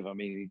where I live. I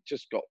mean, he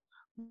just got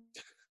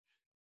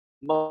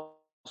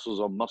muscles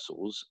on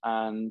muscles,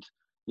 and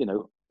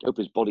hope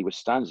his body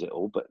withstands it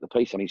all. But the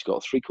pace, I mean, he's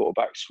got a 3/4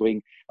 back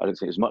swing. I don't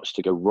think there's much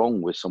to go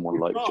wrong with someone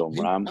like Jon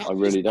Rahm. I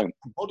really don't.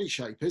 Body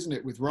shape, isn't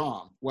it, with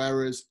Rahm?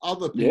 Whereas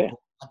other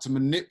people had to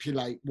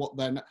manipulate what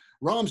then.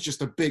 Rahm's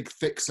just a big,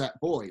 thick-set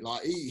boy.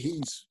 Like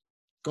he's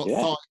got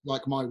thighs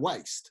like my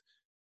waist.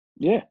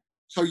 Yeah.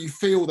 So you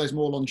feel there's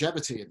more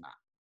longevity in that.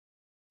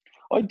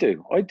 I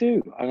do,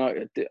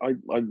 and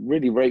I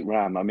really rate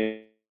Rahm. I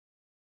mean,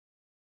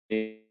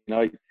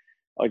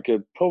 I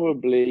could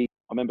probably.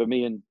 I remember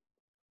me and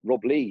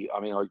Rob Lee. I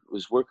mean, I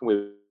was working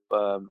with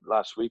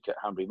last week at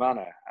Hanbury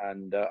Manor,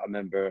 and I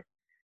remember a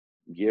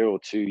year or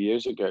 2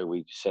 years ago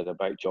we said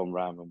about Jon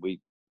Rahm, and we,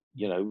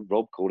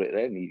 Rob called it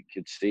then. You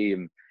could see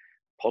him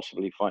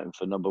possibly fighting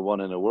for number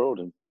one in the world,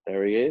 and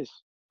there he is,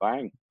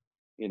 bang,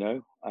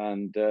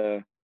 and.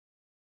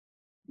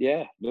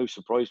 Yeah, no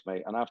surprise,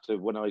 mate. And after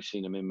when I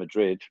seen him in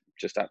Madrid,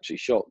 just absolutely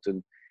shocked.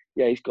 And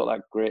yeah, he's got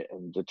that grit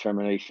and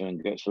determination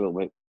and gets a little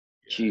bit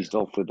cheesed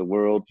off with the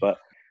world. But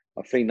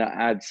I think that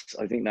adds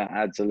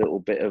a little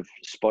bit of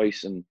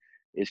spice and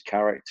his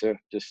character.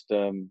 Just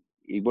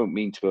he won't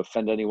mean to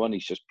offend anyone.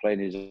 He's just playing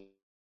his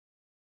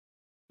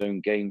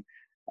own game.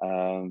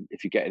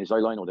 If you get in his eye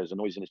line or there's a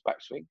noise in his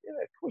backswing,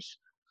 yeah, of course.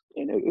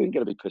 Who ain't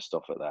going to be pissed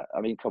off at that?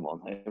 I mean, come on.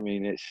 I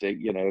mean, it's,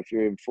 if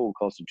you're in full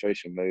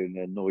concentration mode and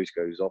the noise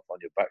goes off on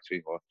your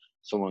backswing or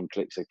someone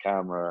clicks a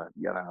camera,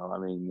 I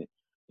mean,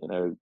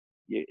 it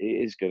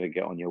is going to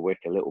get on your wick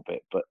a little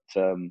bit. But,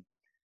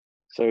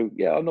 so,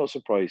 yeah, I'm not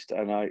surprised.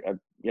 And I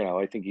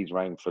think he's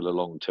around for the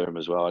long term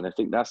as well. And I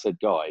think that's a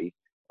guy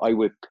I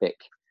would pick,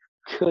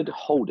 could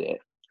hold it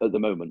at the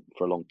moment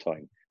for a long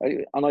time.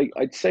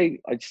 I'd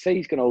say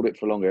he's going to hold it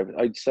for longer.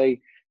 I'd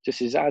say just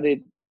his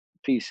added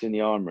piece in the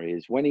armory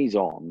is when he's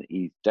on,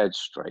 he's dead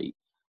straight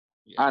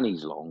and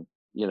he's long.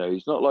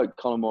 He's not like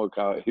Colin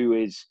Morikawa, who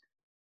is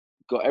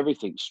got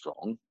everything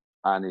strong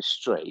and is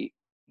straight.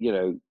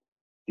 The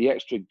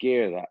extra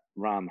gear that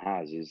Rahm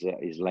has is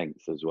his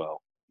length as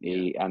well.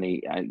 Colin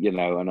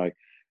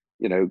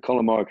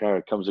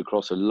Morikawa comes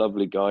across a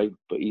lovely guy,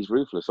 but he's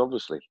ruthless.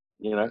 Obviously,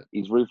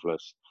 he's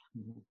ruthless.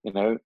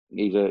 Mm-hmm.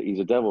 He's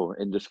a devil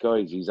in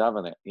disguise. He's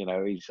having it.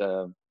 He's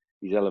a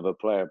hell of a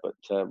player. But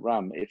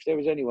Rahm, if there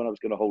was anyone I was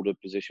going to hold a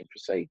position for,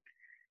 say,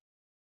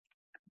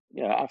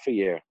 half a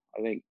year,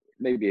 I think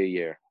maybe a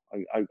year.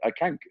 I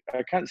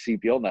can't see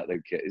beyond that though,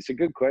 Kit. It's a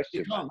good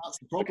question. You can't. That's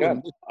the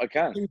problem. I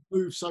can't. Things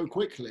move so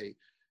quickly.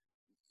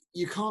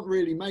 You can't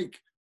really make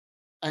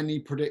any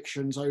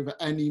predictions over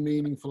any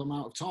meaningful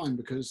amount of time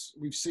because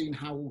we've seen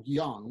how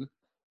young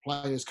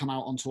players come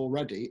out onto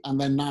already, and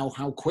then now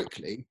how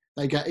quickly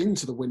they get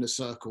into the winner's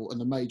circle and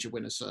the major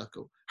winner's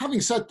circle.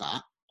 Having said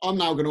that, I'm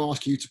now going to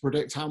ask you to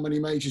predict how many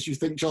majors you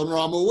think Jon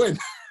Rahm will win.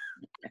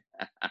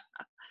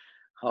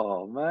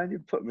 Oh man, you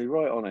put me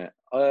right on it.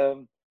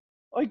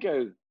 I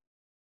go.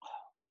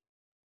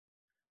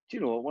 Do you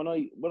know what?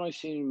 When I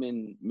seen him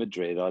in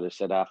Madrid, I'd have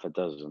said half a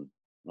dozen.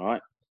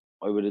 Right?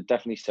 I would have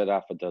definitely said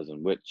half a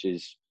dozen, which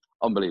is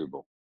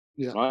unbelievable.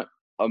 Yeah. Right?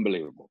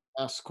 Unbelievable.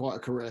 That's quite a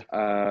career.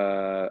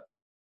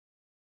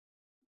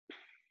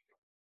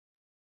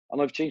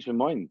 And I've changed my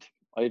mind.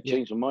 I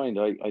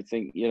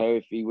think,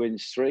 if he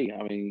wins 3,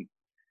 I mean,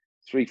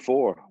 3,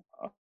 4.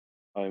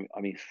 I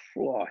mean,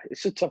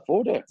 it's a tough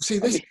order. See,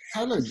 this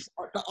challenge.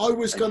 I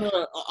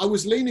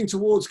was leaning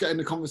towards getting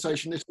the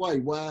conversation this way,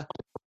 where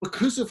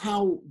because of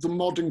how the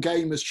modern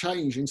game has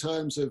changed in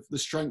terms of the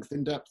strength,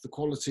 in depth, the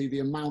quality, the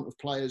amount of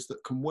players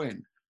that can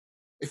win,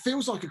 it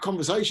feels like a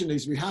conversation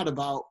needs to be had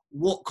about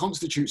what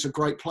constitutes a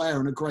great player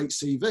and a great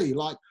CV.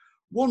 Like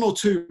 1 or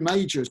 2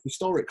 majors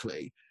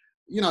historically,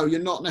 you know,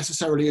 you're not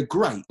necessarily a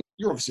great.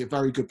 You're obviously a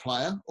very good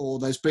player, or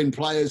there's been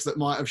players that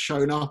might have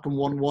shown up and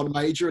won 1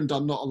 major and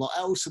done not a lot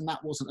else, and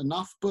that wasn't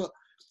enough. But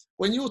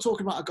when you're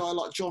talking about a guy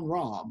like Jon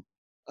Rahm,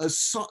 as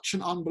such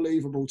an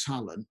unbelievable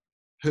talent,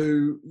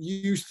 who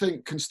you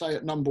think can stay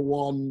at number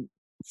 1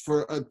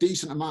 for a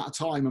decent amount of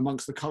time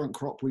amongst the current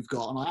crop we've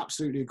got, and I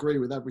absolutely agree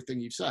with everything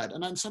you've said.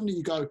 And then suddenly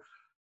you go,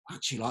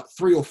 actually, like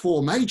 3 or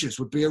 4 majors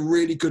would be a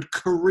really good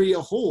career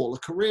haul, a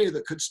career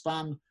that could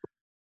span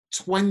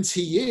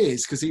 20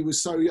 years because he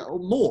was so young,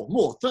 or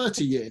more,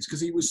 30 years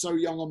because he was so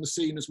young on the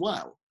scene as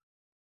well.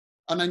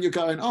 And then you're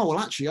going, oh, well,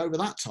 actually, over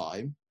that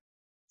time,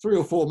 3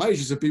 or 4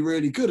 majors would be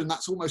really good, and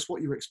that's almost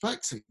what you're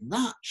expecting.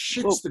 That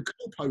shifts the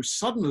goalpost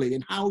suddenly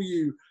in how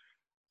you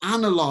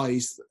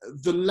analyse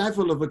the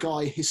level of a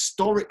guy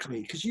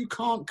historically, because you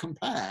can't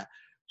compare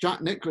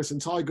Jack Nicklaus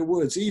and Tiger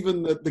Woods,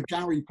 even the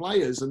Gary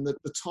Players and the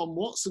Tom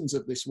Watsons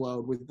of this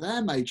world with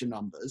their major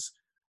numbers,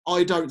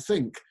 I don't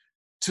think,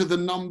 to the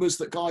numbers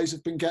that guys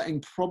have been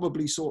getting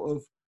probably sort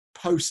of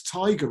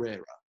post-Tiger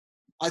era.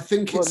 I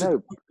think it's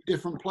a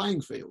different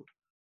playing field.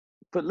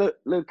 But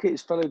look at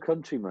his fellow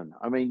countrymen.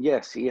 I mean,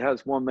 yes, he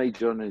has 1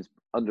 major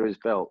under his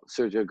belt,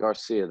 Sergio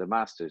Garcia, the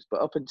Masters.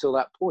 But up until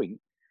that point,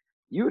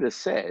 you would have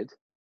said,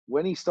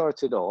 when he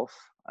started off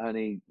and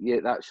he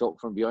hit that shot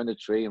from behind the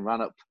tree and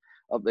ran up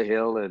the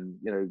hill and,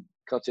 you know,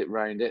 cut it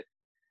round it,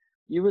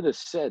 you would have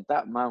said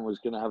that man was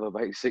going to have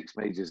about 6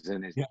 majors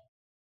in his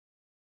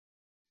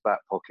back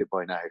pocket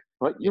by now,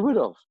 right? You would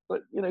have,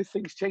 but you know,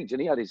 things change,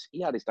 and he had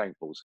his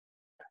downfalls.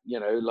 You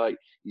know, like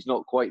he's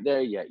not quite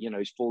there yet. You know,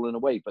 he's fallen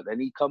away, but then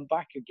he come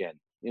back again.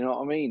 You know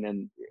what I mean?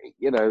 And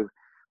you know,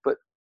 but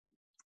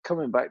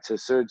coming back to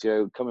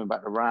Sergio, coming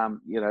back to Rahm,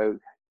 you know,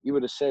 you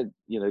would have said,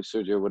 you know,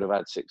 Sergio would have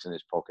had 6 in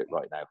his pocket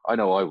right now. I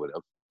know I would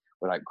have,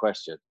 without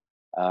question.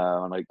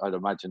 And I'd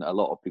imagine a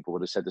lot of people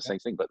would have said the same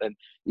thing. But then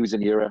he was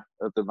in the era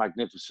of the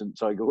magnificent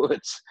Tiger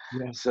Woods.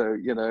 Yeah. So,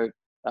 you know,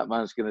 that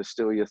man's going to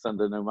steal your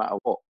thunder no matter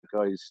what. The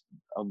guy's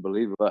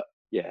unbelievable. But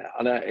yeah,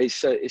 and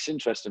it's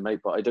interesting,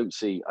 mate. But I don't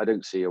see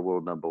a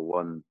world number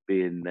 1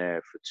 being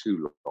there for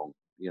too long.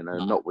 You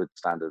know, not with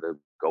standard of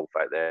golf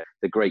out there.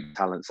 The great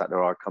talents that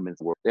there are coming to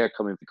the world, they're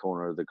coming from the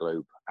corner of the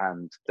globe,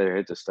 and they're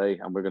here to stay.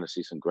 And we're going to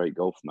see some great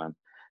golf, man.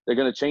 They're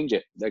going to change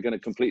it. They're going to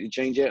completely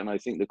change it. And I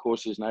think the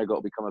courses now got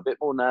to become a bit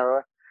more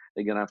narrower.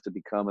 They're going to have to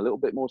become a little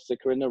bit more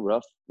thicker in the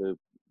rough. The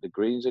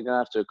greens are going to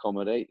have to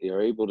accommodate.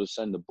 They're able to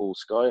send the ball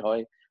sky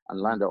high and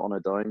land it on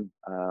a dime.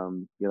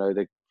 You know,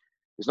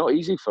 it's not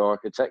easy for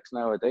architects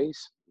nowadays,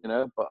 you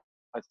know, but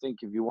I think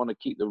if you want to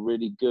keep the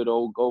really good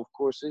old golf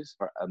courses,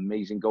 or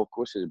amazing golf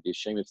courses, it'd be a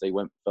shame if they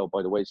fell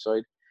by the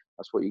wayside.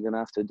 That's what you're going to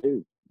have to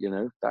do. You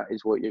know, that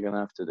is what you're going to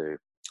have to do.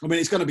 I mean,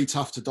 it's going to be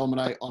tough to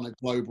dominate on a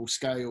global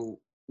scale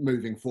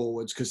moving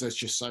forwards because there's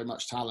just so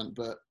much talent.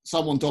 But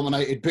someone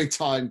dominated big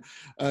time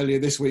earlier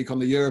this week on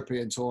the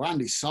European Tour.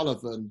 Andy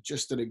Sullivan,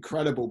 just an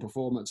incredible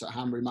performance at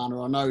Hanbury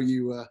Manor. I know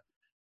you were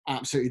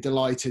absolutely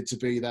delighted to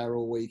be there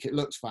all week. It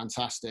looked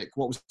fantastic.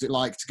 What was it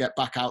like to get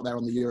back out there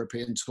on the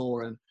European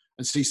Tour and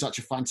see such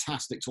a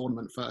fantastic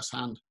tournament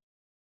firsthand?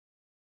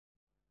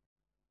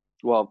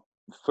 Well,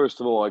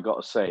 first of all, I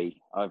got to say,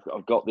 I've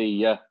got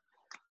the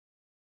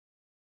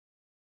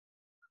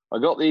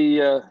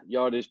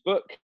yardage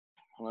book,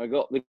 and I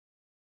got the.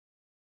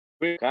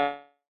 I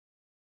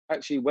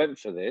actually went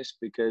for this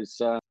because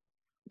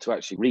to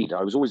actually read,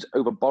 I was always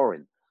over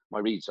borrowing my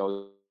reads. So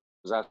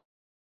I was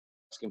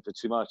asking for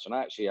too much, and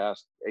I actually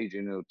asked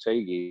Adrian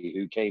Otegi,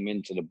 who came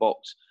into the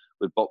box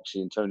with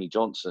Boxy and Tony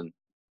Johnson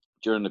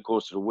during the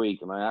course of the week,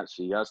 and I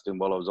actually asked him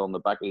while I was on the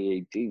back of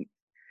the 18th,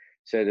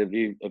 said, have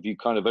you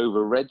kind of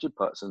overread your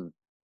putts? And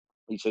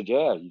he said,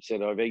 yeah. He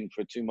said, I've aimed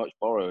for too much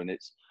borrow and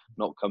it's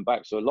not come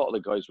back. So a lot of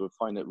the guys will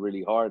find it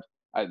really hard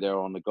out there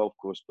on the golf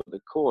course. But the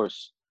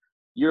course,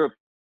 Europe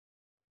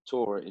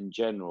Tour in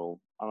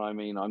general, and I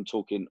mean, I'm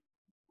talking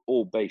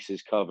all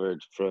bases covered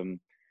from,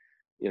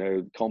 you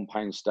know,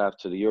 compound staff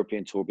to the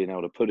European Tour being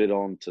able to put it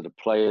on to the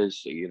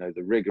players, you know,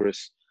 the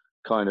rigorous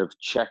kind of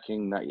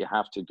checking that you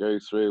have to go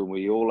through. And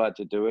we all had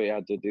to do it.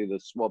 Had to do the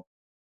swab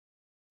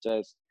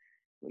test,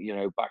 you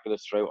know, back of the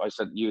throat. I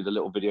sent you the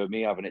little video of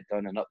me having it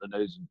done, and up the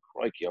nose, and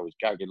crikey, I was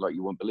gagging like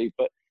you wouldn't believe.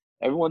 But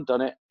everyone done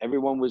it.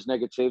 Everyone was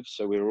negative.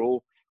 So we're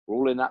all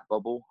in that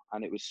bubble,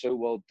 and it was so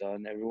well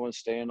done. Everyone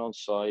staying on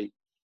site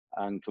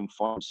and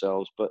confine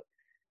themselves. But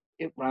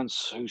it ran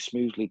so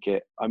smoothly,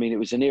 Kit. I mean, it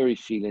was an eerie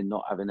feeling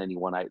not having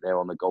anyone out there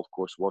on the golf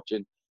course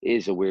watching. It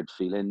is a weird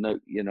feeling, no,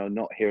 you know,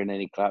 not hearing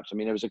any claps. I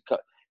mean, there was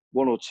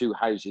one or two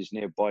houses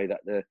nearby that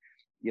the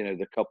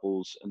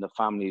couples and the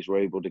families were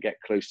able to get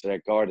close to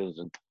their gardens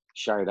and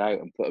shout out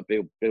and put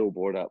a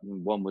billboard up.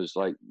 And one was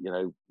like, you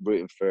know,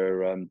 rooting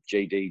for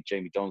Jamie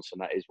Donaldson,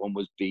 that is. One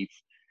was Beef,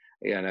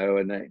 you know,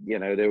 and you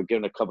know, they were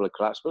giving a couple of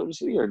claps, but it was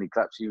the only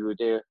claps you would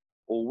hear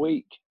all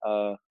week.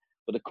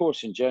 But the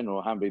course in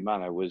general, Hanbury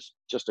Manor, was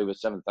just over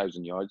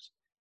 7,000 yards,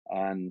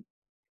 and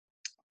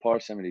par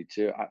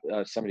 72,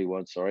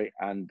 71, sorry,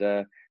 and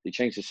they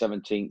changed the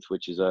 17th,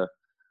 which is a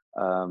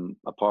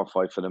par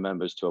 5 for the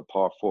members, to a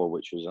par 4,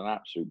 which was an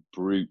absolute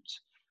brute,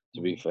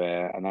 to be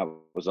fair, and that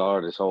was the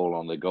hardest hole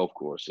on the golf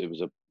course. It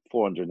was a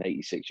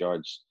 486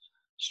 yards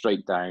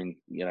straight down,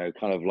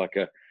 kind of like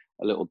a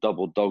little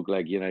double dog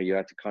leg. You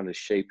had to kind of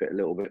shape it a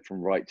little bit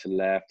from right to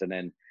left, and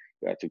then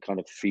you had to kind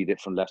of feed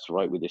it from left to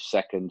right with your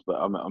second. But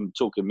I'm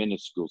talking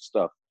minuscule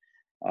stuff.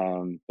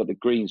 But the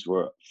greens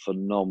were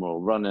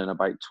phenomenal, running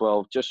about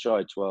 12, just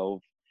shy of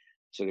 12.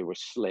 So they were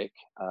slick.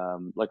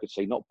 Like I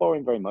say, not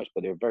borrowing very much,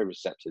 but they were very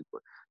receptive.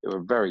 They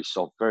were very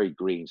soft, very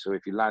green. So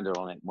if you landed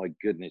on it, my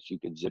goodness, you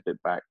could zip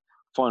it back.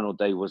 Final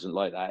day wasn't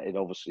like that. It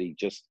obviously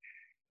just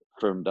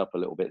firmed up a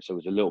little bit. So it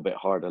was a little bit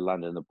harder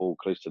landing the ball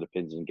close to the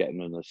pins and getting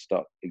them to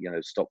stop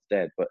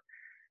dead. But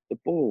the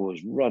ball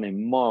was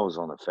running miles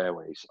on the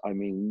fairways. I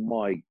mean,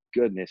 my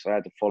goodness, I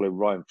had to follow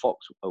Ryan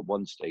Fox at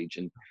one stage,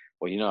 and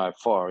well, you know how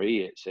far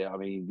he hits it. I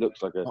mean, he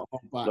looks like a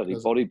bloody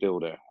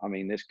bodybuilder. I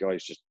mean, this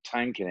guy's just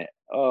tanking it.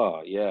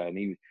 Oh yeah, and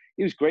he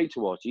was great to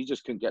watch. He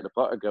just couldn't get the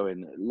putter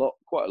going.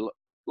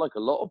 Like a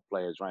lot of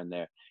players around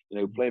there,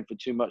 playing for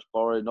too much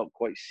borrow, not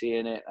quite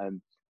seeing it,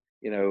 and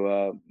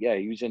yeah,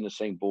 he was in the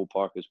same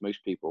ballpark as most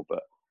people.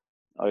 But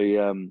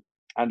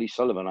Andy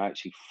Sullivan, I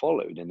actually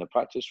followed in the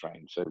practice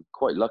round. So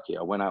quite lucky.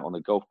 I went out on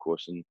the golf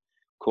course and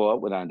caught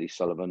up with Andy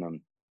Sullivan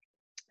and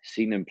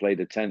seen him play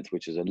the 10th,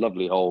 which is a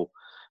lovely hole.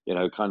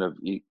 Kind of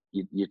you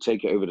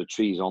take it over the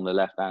trees on the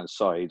left-hand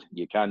side.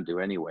 You can do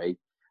anyway.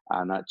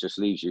 And that just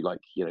leaves you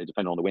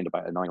depending on the wind,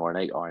 about a 9 or an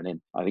 8 iron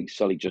in. I think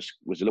Sully just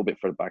was a little bit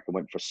further back and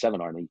went for a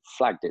 7 iron. He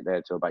flagged it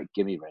there to about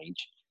gimme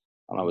range.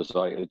 And I was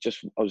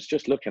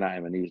just looking at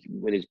him, and he was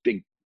with his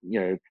big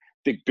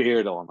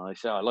beard on. I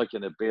said, I like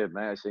in the beard,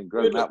 man. I said,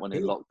 grown that one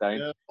in lockdown.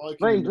 Yeah,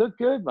 mate, he looked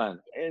good, man.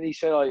 And he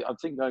said, I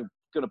think I'm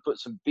going to put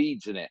some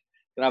beads in it.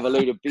 Going to have a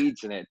load of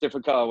beads in it.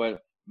 Different colour. I went,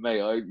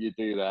 mate, I hope you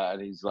do that.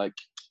 And he's like,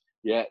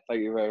 yeah,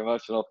 thank you very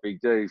much. And off we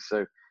do.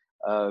 So,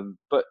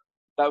 but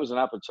that was an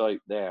appetite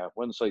there.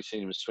 Once I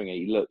seen him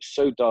swinging, he looked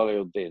so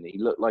dialed in. He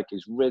looked like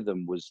his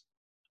rhythm was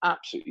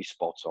absolutely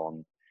spot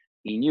on.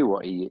 He knew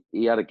what he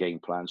had a game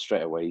plan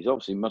straight away. He's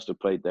obviously must have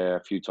played there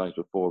a few times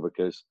before,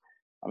 because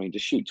I mean, to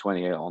shoot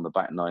 28 on the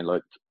back nine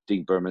like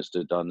Dean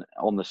Burmester done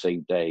on the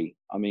same day,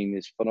 I mean,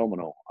 it's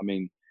phenomenal. I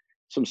mean,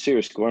 some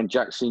serious scoring.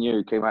 Jack Senior,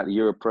 who came out of the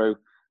Europro,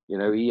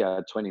 he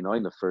had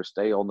 29 the first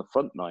day on the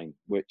front nine,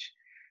 which,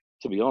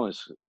 to be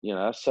honest,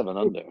 that's 7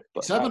 under.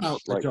 But 7 out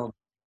there, John.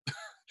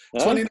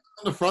 29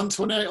 on the front,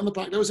 28 on the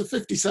back. There was a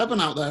 57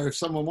 out there if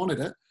someone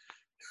wanted it.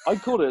 I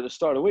called it at the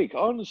start of the week. I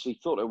honestly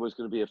thought it was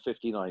going to be a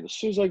 59. As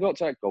soon as I got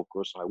to that golf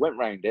course and I went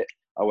round it,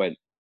 I went,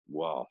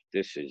 wow,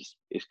 it's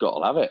got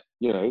to have it.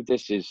 We're going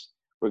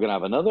to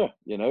have another,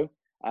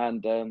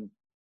 and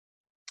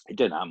it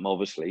didn't happen,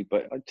 obviously,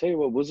 but I tell you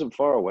what, wasn't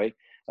far away.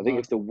 I think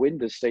if the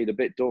wind had stayed a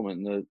bit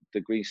dormant and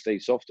the green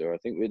stayed softer, I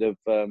think we'd have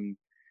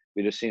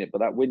seen it. But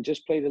that wind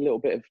just played a little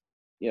bit of,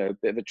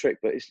 bit of a trick.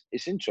 But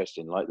it's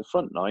interesting, like the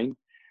front nine,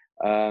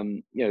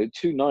 2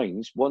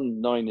 nines.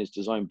 1 9 is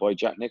designed by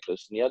Jack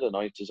Nicklaus, and the other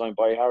 9 is designed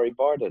by Harry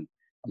Barden.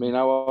 I mean,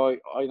 how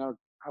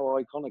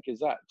iconic is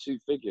that? 2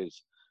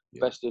 figures.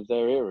 Yeah. Best of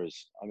their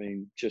eras. I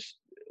mean, just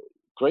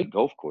great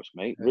golf course,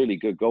 mate. Yeah. Really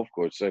good golf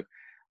course. So,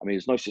 I mean,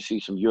 it's nice to see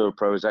some Euro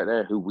pros out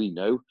there who we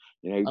know,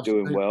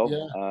 doing well.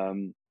 Yeah.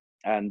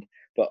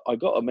 But I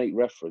got to make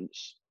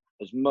reference,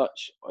 as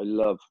much I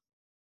love,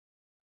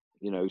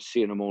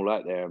 seeing them all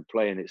out there and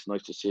playing. It's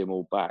nice to see them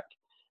all back.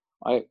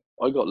 I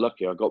got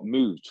lucky. I got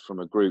moved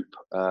from a group,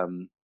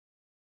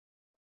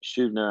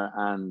 Schubner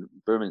and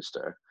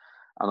Burminster,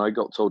 and I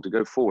got told to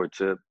go forward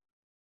to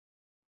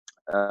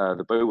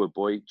the Bowood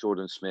boy,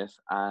 Jordan Smith,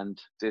 and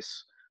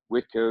this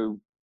Wilco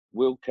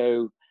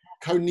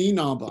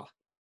Koninaba,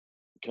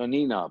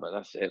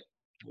 that's it.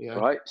 Yeah.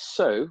 Right.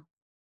 So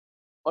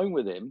I'm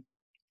with him,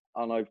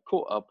 and I've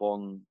caught up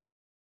on,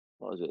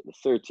 what is it, the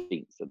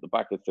 13th, at the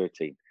back of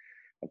 13.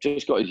 I've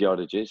just got his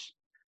yardages,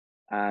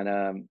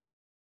 and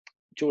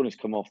Jordan's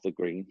come off the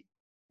green,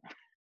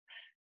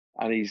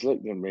 and he's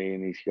looked at me,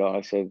 and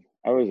I said,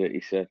 how is it?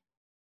 He said,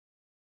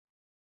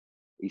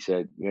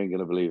 you ain't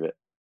gonna believe it.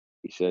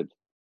 He said,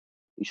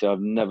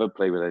 I've never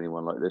played with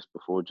anyone like this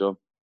before, John.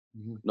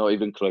 Mm-hmm. Not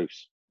even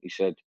close. He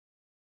said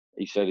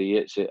he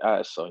hits it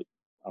out of sight.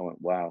 I went,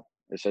 wow.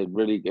 I said,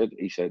 really good.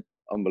 He said,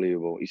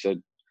 unbelievable. He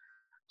said,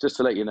 just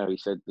to let you know, he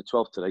said, the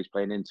 12th today's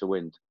playing into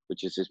wind,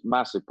 which is this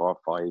massive par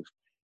 5,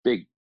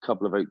 big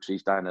couple of oak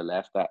trees down the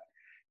left that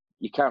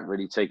you can't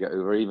really take it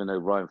over, even though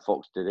Ryan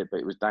Fox did it, but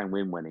it was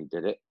downwind when he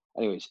did it.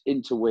 Anyway, it's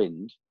into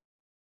wind.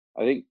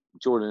 I think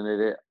Jordan hit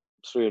it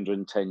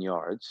 310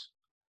 yards,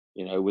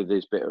 with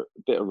his bit of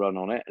run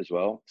on it as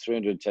well.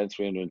 310,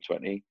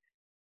 320.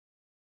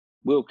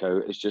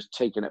 Wilco has just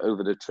taken it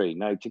over the tree.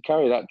 Now, to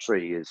carry that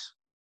tree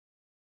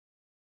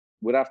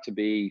would have to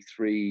be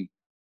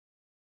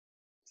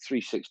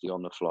 360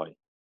 on the fly.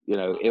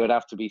 It would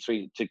have to be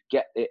 3 to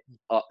get it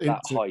up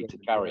that high to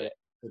carry it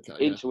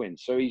into wind.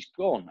 So he's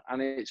gone,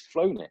 and it's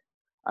flown it.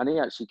 And he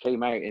actually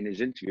came out in his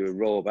interview with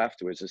Rob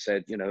afterwards and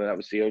said, that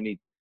was the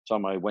only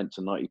time I went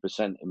to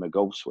 90% in my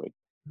golf swing.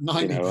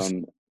 You know,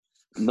 90%.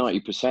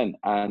 90%.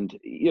 And,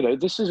 you know,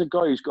 this is a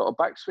guy who's got a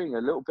backswing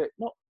a little bit,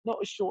 not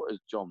as short as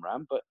John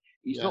Rahm, but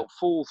he's Yeah. not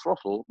full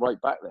throttle right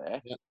back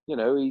there. Yeah. You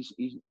know,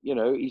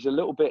 he's a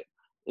little bit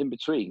in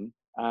between.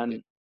 Yeah.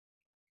 And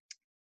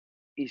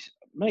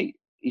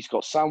he's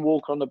got Sam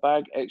Walker on the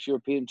bag,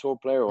 ex-European Tour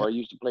player, or I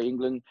used to play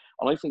England.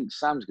 And I think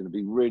Sam's going to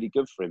be really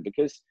good for him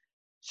because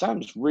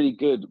Sam's really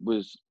good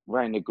was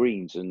round the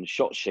greens and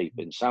shot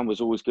shaping. Sam was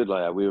always good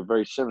like that. We were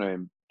very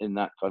similar in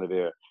that kind of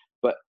era.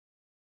 But,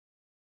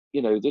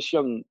 you know, this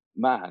young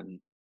man,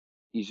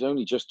 he's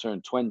only just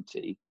turned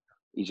 20.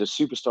 He's a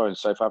superstar in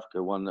South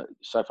Africa, won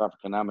South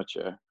African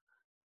amateur,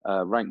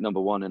 ranked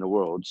 #1 in the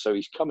world. So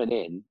he's coming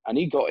in, and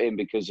he got in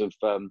because of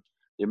the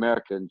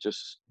American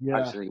just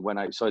accidentally went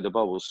outside the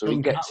bubble. So he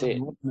John gets Catlin,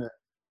 in. wasn't it?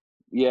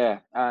 Yeah,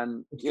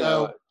 and you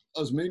know, I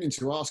was meaning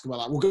to ask about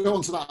that. We'll go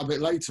on to that a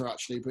bit later,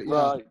 actually. But yeah,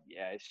 well,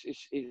 yeah,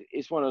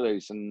 it's one of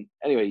those. And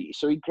anyway,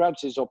 so he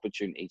grabs his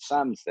opportunity.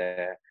 Sam's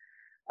there,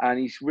 and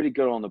he's really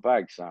good on the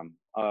bag, Sam.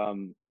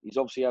 He's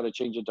obviously had a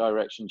change of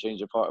direction,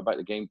 change of heart about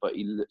the game, but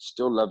he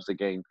still loves the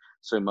game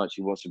so much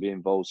he wants to be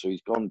involved. So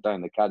he's gone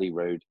down the caddy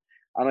road,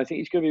 and I think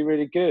he's going to be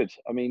really good.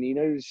 I mean, he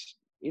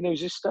knows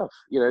his stuff.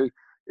 You know,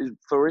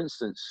 for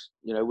instance,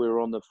 you know, we were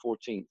on the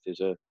 14th.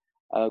 There's a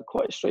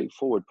quite a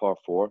straightforward par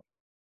 4,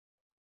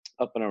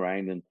 up and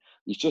around, and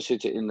he's just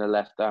hit it in the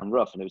left down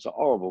rough, and it was a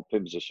horrible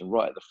pin position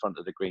right at the front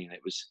of the green.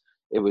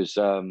 It was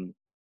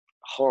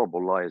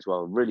horrible lie as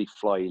well, really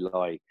fly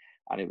lie,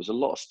 and it was a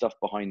lot of stuff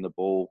behind the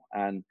ball.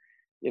 And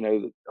you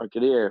know, I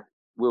could hear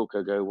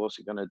Wilco go, "What's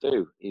he going to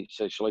do?" He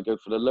said, "Shall I go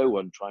for the low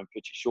one, try and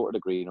pitch it short of the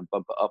green and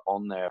bump it up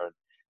on there and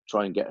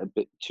try and get a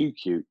bit too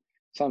cute?"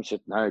 Sam said,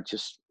 "No,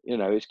 just, you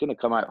know, it's going to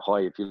come out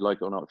high if you like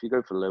it or not. If you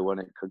go for the low one,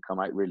 it could come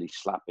out really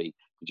slappy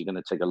because you're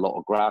going to take a lot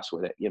of grass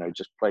with it. You know,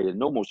 just play a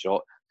normal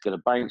shot. It's going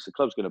to bounce. The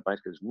club's going to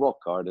bounce because it's rock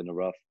hard in the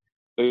rough.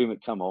 Boom,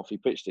 it come off. He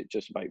pitched it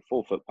just about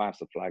 4 foot past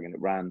the flag, and it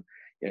ran,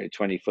 you know,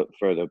 20 foot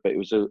further. But it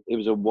was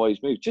a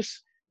wise move.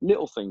 Just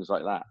little things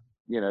like that,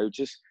 you know.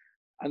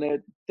 And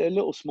they're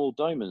little small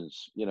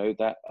diamonds, you know,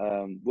 that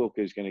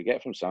Wilco's going to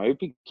get from Sam. I hope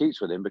he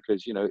keeps with him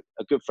because, you know,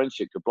 a good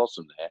friendship could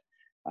blossom there.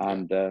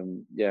 And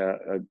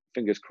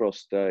fingers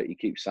crossed he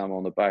keeps Sam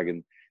on the bag.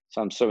 And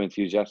Sam's so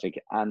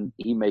enthusiastic, and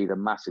he made a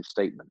massive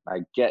statement. Now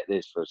get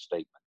this for a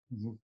statement.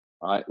 Mm-hmm.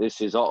 All right, this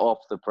is hot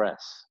off the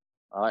press.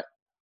 All right,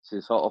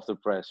 this is hot off the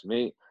press.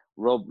 Me,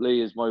 Rob Lee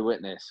is my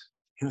witness.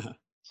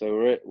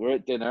 So we're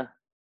at dinner,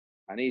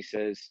 and he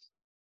says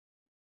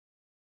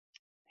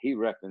he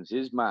reckons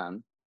his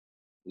man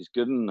is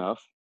good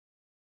enough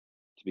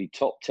to be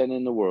top 10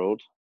 in the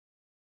world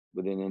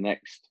within the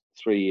next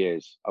 3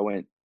 years. I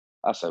went,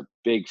 that's a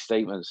big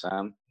statement,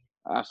 Sam.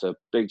 That's a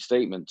big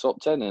statement.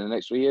 Top 10 in the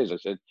next 3 years. I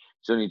said,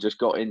 he's only just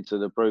got into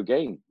the pro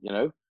game, you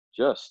know,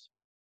 just.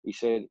 He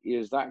said, he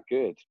is that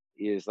good.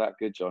 He is that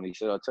good, John. He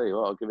said, I'll tell you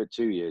what, I'll give it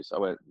 2 years. I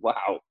went,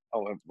 wow.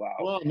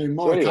 Well, I mean,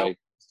 So Morikawa's anyway,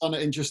 done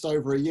it in just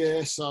over a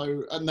year.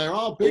 So, and there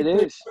are big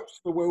hopes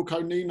for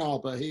Wilco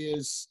Nienaber. He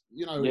is,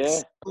 you know,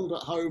 it's still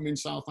at home in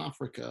South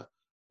Africa.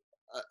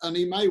 And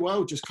he may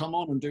well just come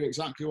on and do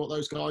exactly what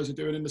those guys are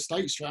doing in the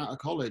States straight out of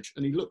college.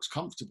 And he looks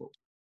comfortable.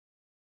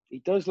 He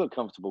does look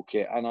comfortable,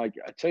 Kit. And I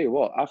tell you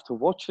what, after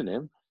watching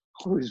him,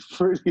 I was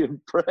really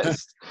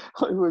impressed.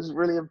 I was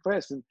really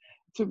impressed. And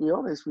to be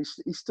honest,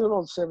 he's still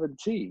on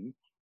 17,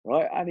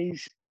 right? And he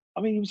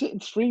was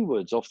hitting 3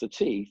 woods off the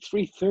tee,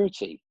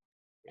 330.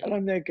 Yeah. And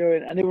I'm there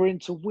going, and they were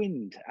into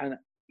wind. And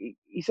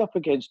he's up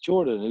against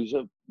Jordan,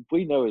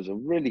 we know is a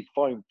really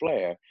fine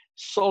player,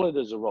 solid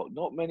as a rock.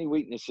 Not many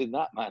weaknesses in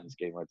that man's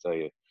game, I tell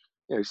you.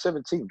 You know,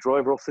 17,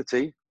 driver off the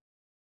tee.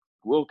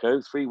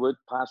 Wilco, 3 wood,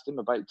 past him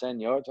about 10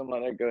 yards. I'm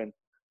like, they're going,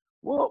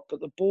 what?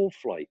 But the ball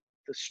flight,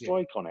 the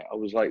strike on it, I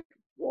was like,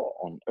 what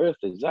on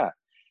earth is that?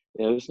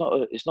 You know, it's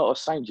not a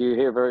sound you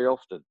hear very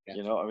often. Yeah.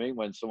 You know what I mean?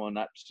 When someone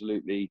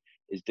absolutely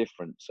is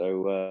different.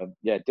 So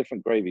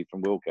different gravy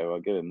from Wilco. I'll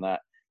give him that.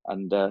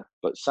 And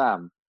but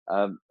Sam,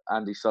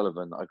 Andy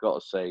Sullivan, I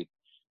got to say,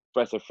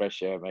 breath of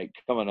fresh air, mate.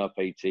 Coming up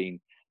 18,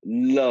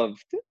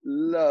 loved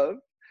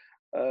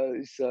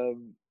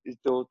his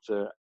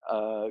daughter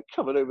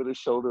coming over the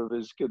shoulder of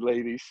his good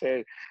lady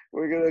saying,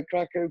 we're going to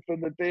crack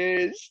open the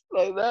beers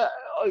like that.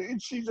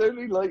 She's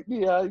only like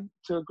me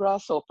to a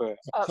grasshopper.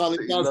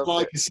 Sally does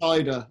like a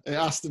cider, it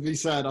has to be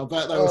said. I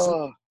bet there were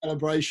some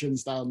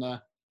celebrations down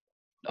there.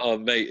 Oh,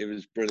 mate, it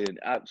was brilliant.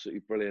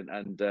 Absolutely brilliant.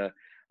 And a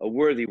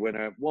worthy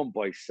winner, won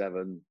by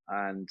 7,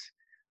 and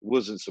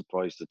wasn't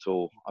surprised at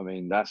all. I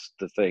mean, that's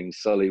the thing.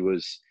 Sully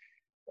was,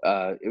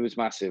 it was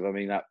massive. I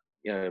mean, that,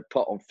 you know,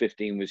 putt on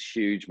 15 was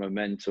huge,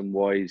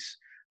 momentum-wise,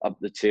 up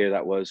the tier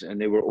that was,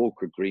 and they were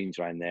awkward greens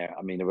around there.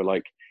 I mean, there were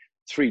like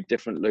 3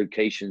 different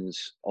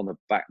locations on the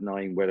back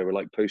 9 where there were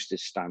like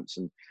postage stamps,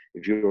 and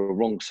if you were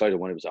wrong side of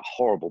one, it was a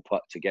horrible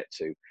putt to get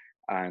to.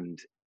 And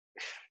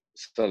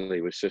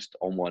Sully was just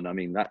on one. I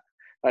mean, that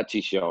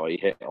tee shot he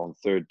hit on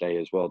 3rd day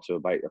as well to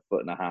about 1.5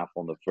 foot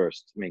on the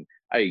first. I mean,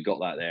 how you got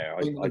that there,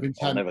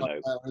 I'll never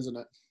know. There, isn't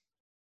it?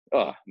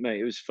 Oh, mate,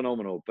 it was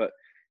phenomenal. But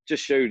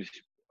just showed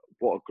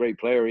what a great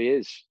player he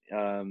is.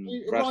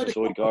 Ryder Rasmus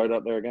Cup, Højgaard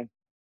up there again.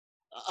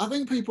 I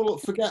think people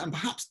forget and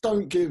perhaps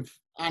don't give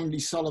Andy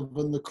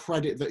Sullivan the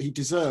credit that he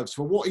deserves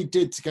for what he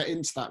did to get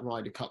into that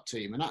Ryder Cup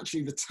team and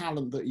actually the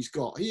talent that he's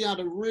got. He had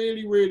a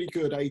really, really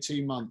good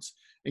 18 months,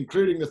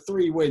 including the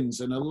 3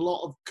 wins and a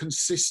lot of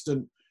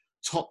consistent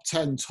top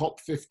 10, top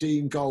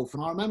 15 golf.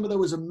 And I remember there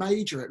was a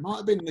major, it might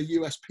have been in the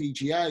US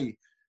PGA,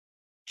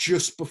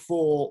 just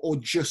before or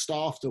just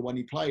after when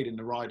he played in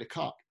the Ryder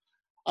Cup.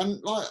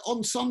 And like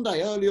on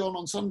Sunday, early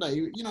on Sunday,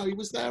 you know, he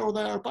was there or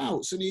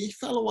thereabouts and he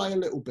fell away a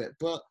little bit,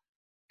 but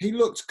he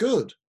looked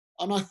good.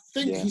 And I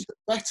think he's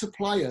a better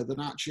player than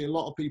actually a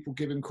lot of people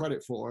give him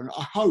credit for. And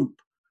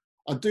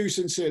I do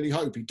sincerely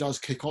hope he does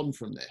kick on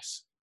from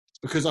this,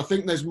 because I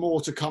think there's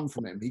more to come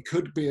from him. He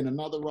could be in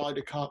another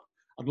Ryder Cup.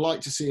 I'd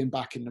like to see him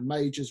back in the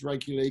majors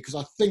regularly, because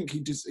I think he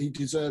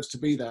deserves to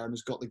be there and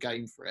has got the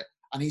game for it.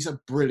 And he's a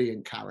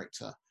brilliant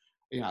character.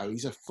 You know,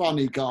 he's a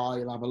funny guy.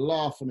 He'll have a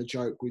laugh and a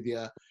joke with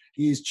you.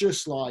 He's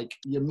just like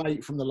your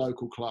mate from the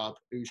local club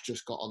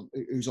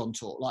who's on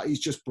tour. Like,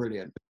 he's just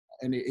brilliant.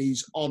 And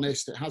he's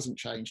honest. It hasn't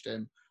changed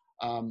him.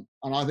 And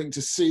I think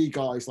to see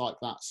guys like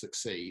that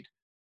succeed,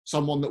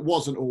 someone that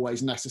wasn't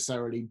always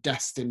necessarily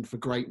destined for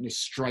greatness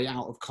straight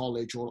out of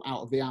college or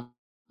out of the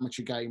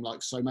amateur game,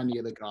 like so many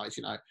of the guys,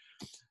 you know,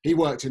 he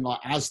worked in like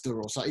Asda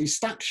or so. He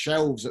stacked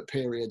shelves at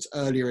periods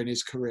earlier in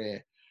his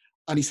career,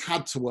 and he's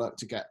had to work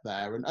to get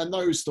there. And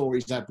those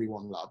stories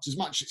everyone loves. As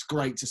much it's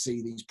great to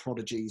see these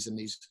prodigies and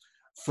these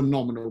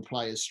phenomenal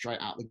players straight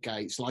out the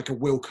gates, like a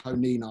Wilco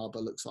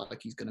Nienaber looks like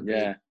he's going to be.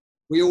 Yeah.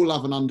 We all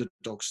love an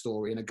underdog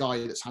story and a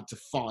guy that's had to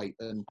fight,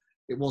 and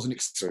it wasn't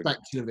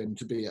expected of him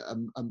to be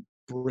a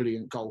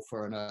brilliant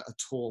golfer and a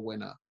tour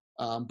winner.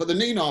 But the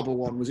Nienaber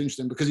one was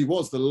interesting because he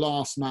was the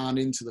last man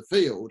into the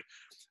field.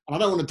 And I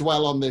don't want to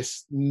dwell on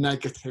this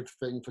negative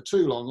thing for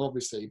too long,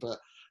 obviously, but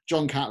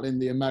John Catlin,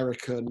 the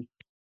American,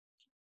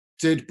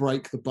 did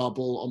break the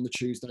bubble on the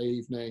Tuesday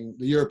evening.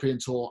 The European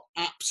Tour,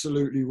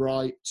 absolutely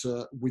right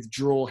to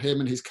withdraw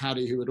him and his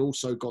caddy, who had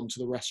also gone to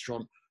the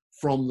restaurant,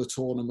 from the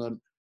tournament.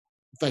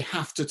 They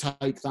have to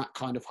take that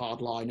kind of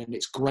hard line, and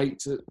it's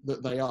great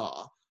that they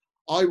are.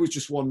 I was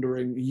just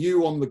wondering,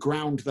 you on the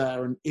ground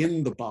there and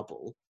in the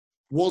bubble,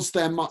 was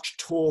there much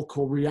talk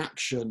or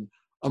reaction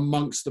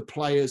amongst the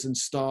players and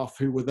staff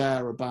who were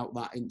there about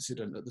that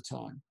incident at the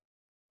time?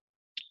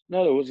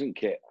 No, there wasn't,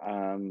 Kit.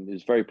 It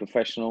was very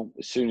professional.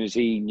 As soon as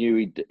he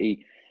knew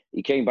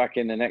he came back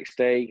in the next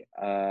day,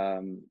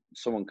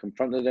 someone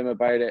confronted him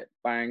about it.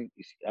 Bang,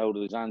 he held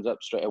his hands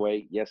up straight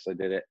away. Yes, I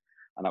did it.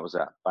 And that was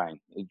that. Bang.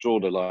 He drew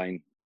the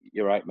line.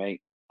 You're right,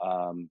 mate.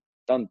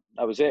 Done.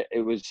 That was it.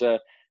 It was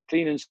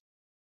clean and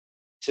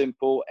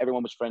simple.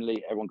 Everyone was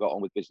friendly. Everyone got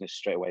on with business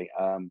straight away.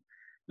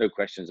 No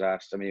questions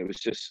asked. I mean, it was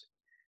just,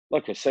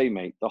 like I say,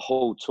 mate, the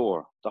whole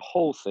tour, the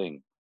whole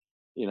thing,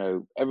 you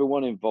know,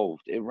 everyone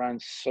involved, it ran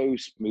so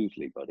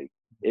smoothly, buddy.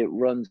 It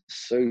runs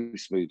so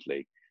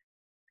smoothly.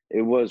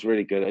 It was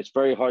really good. It's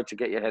very hard to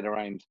get your head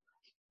around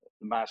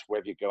the mask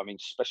wherever you go. I mean,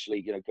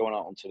 especially, you know, going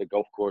out onto the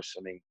golf course.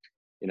 I mean,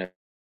 you know,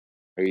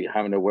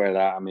 having to wear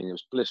that. I mean, it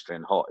was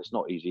blistering hot. It's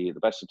not easy. The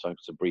best of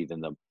times to breathe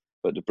in them,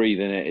 but to breathe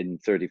in it in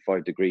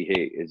 35-degree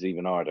heat is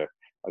even harder.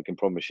 I can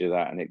promise you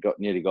that. And it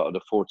nearly got to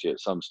 40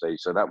 at some stage.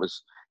 So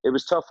it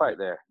was tough out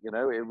there. You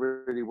know, it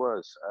really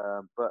was.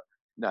 But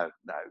no,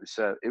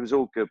 it was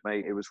all good,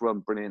 mate. It was run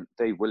brilliant.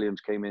 Dave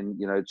Williams came in.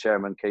 You know,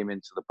 chairman came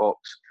into the box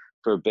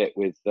for a bit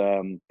with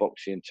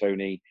Boxy and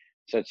Tony.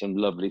 Said some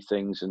lovely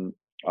things, and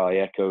I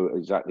echo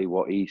exactly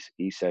what he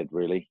said.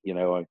 Really, you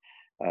know,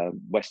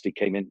 Westy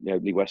came in. You know,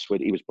 Lee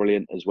Westwood, he was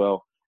brilliant as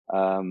well.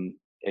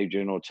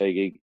 Adrian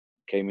Ortega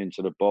came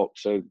into the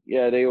box. So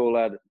yeah, they all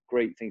had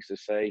great things to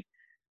say,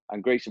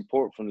 and great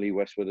support from Lee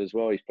Westwood as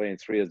well. He's playing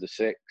 3 of the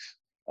 6.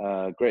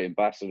 Great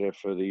ambassador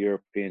for the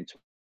European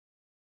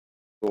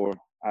Tour.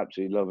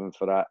 Absolutely love him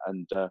for that.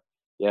 And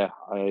yeah,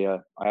 I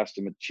asked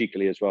him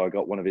cheekily as well. I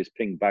got one of his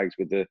ping bags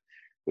with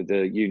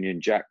the Union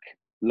Jack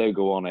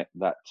logo on it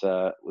that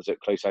was at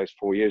Close House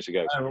 4 years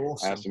ago. Oh,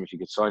 awesome. I asked him if he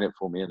could sign it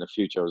for me in the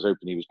future. I was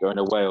hoping he was going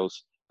to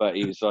Wales, but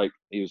he was like,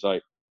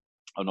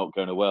 I'm not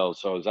going to Wales.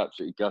 So I was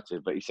absolutely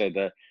gutted. But he said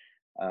that,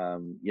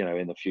 you know,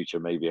 in the future,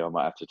 maybe I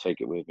might have to take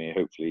it with me.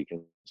 Hopefully he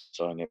can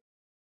sign it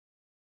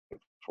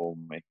for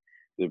me.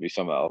 There'll be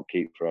something I'll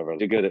keep forever.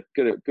 He's a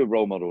good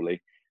role model,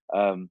 Lee.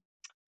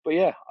 But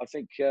yeah, I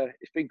think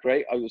it's been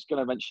great. I was going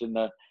to mention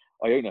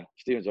Iona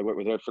Stevens. I worked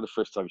with her for the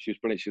first time. She was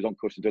brilliant. She was on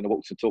course and doing the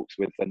walks and talks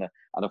with, and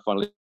a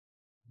final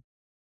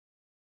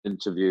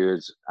interview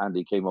as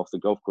Andy came off the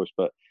golf course.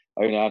 But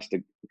Iona asked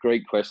a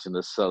great question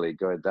to Sully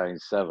going down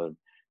 7,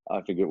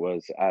 I think it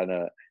was,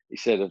 and he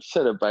said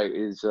about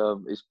his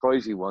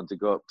prize he won to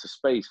go up to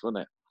space,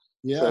 wasn't it?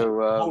 Yeah.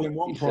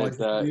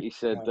 So he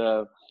said,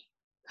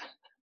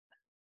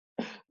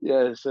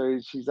 yeah. So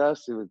she's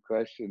asked him a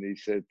question. He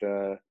said.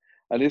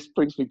 And this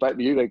brings me back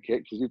to you, though,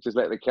 Kit, because you've just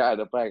let the cat out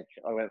of the bag.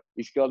 I went,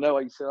 he's gone, no,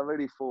 he said, I'm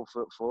only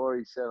 4'4".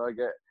 He said, I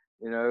get,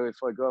 you know, if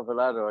I go up a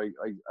ladder,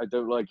 I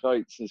don't like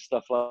heights and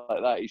stuff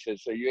like that. He said,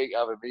 so you ain't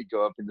having me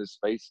go up into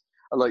space.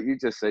 like you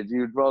just said,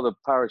 you'd rather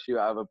parachute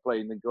out of a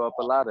plane than go up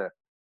a ladder.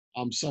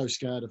 I'm so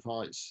scared of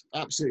heights.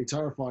 Absolutely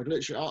terrified.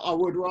 Literally, I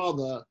would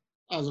rather,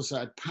 as I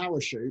said,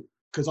 parachute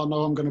because I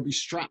know I'm going to be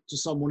strapped to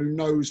someone who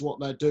knows what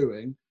they're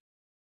doing.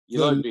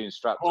 You like being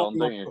strapped on,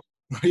 don't you?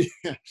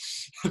 Yeah,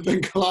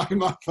 than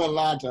climb up a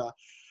ladder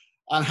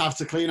and have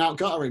to clean out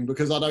guttering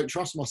because I don't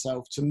trust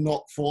myself to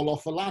not fall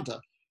off a ladder.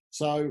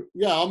 So,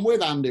 yeah, I'm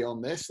with Andy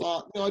on this.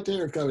 Like, the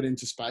idea of going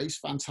into space,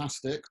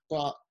 fantastic.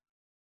 But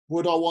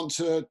would I want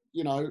to,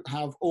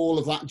 have all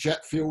of that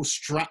jet fuel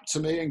strapped to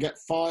me and get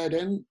fired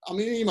in? I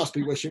mean, he must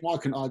be wishing, why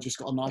couldn't I just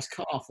got a nice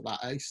car for that,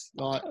 Ace?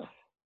 Like,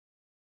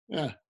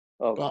 yeah.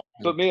 Oh,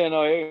 but me and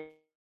I,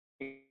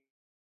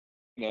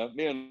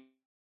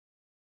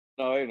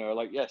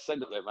 like, yeah,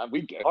 send it there, man.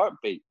 We get a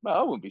heartbeat. Man,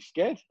 I wouldn't be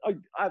scared. I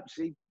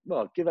absolutely,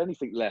 give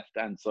anything left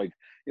hand side,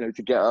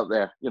 to get up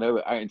there,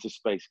 out into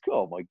space.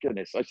 Oh my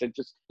goodness. I said,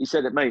 he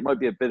said it might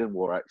be a bidding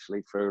war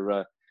actually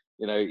for,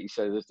 he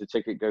said as the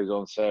ticket goes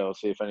on sale,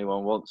 see if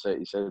anyone wants it.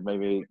 He said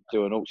maybe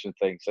do an auction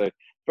thing. So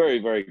very,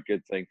 very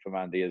good thing from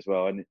Andy as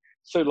well. And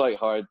so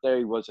lighthearted. There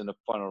he was in the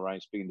final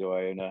round speaking to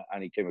Iona,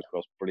 and he came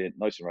across brilliant,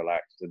 nice and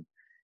relaxed, and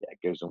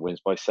yeah, goes and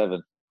wins by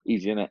 7.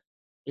 Easy, isn't it?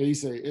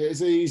 Easy. It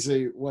is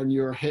easy when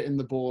you're hitting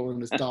the ball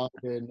and as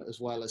dived in as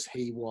well as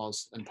he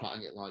was and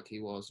putting it like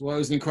he was. Well, it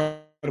was an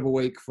incredible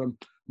week from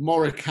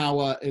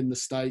Morikawa in the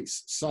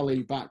States,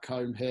 Sully back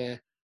home here.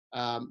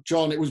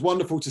 John, it was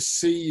wonderful to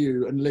see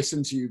you and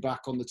listen to you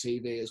back on the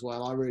TV as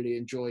well. I really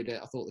enjoyed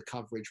it. I thought the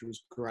coverage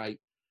was great.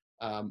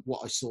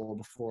 What I saw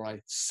before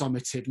I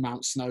summited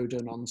Mount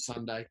Snowdon on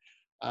Sunday.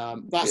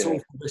 That's all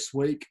for this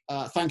week.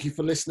 Thank you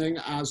for listening.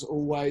 As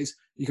always,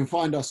 you can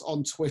find us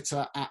on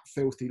Twitter at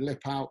Filthy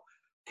Lip Out.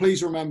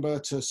 Please remember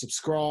to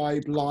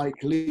subscribe, like,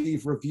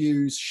 leave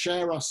reviews,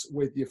 share us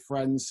with your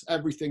friends.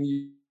 Everything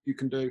you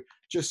can do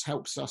just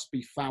helps us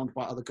be found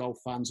by other golf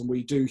fans, and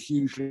we do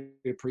hugely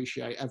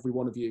appreciate every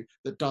one of you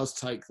that does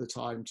take the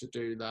time to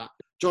do that.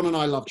 John and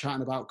I love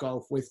chatting about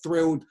golf. We're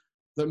thrilled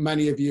that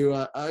many of you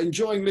are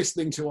enjoying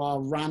listening to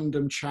our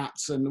random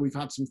chats, and we've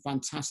had some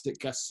fantastic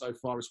guests so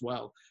far as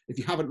well. If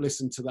you haven't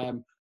listened to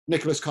them,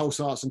 Nicholas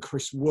Colsarts and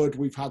Chris Wood,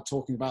 we've had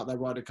talking about their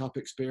Ryder Cup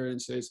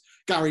experiences.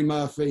 Gary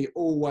Murphy,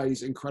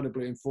 always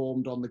incredibly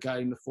informed on the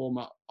game, the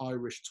former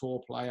Irish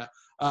Tour player.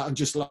 And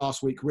just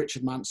last week,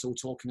 Richard Mansell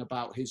talking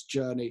about his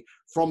journey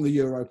from the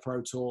Euro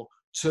Pro Tour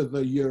to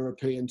the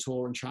European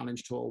Tour and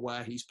Challenge Tour,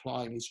 where he's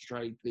plying his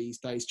trade these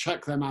days.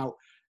 Check them out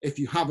if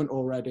you haven't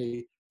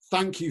already.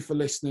 Thank you for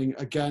listening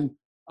again,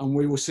 and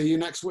we will see you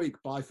next week.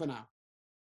 Bye for now.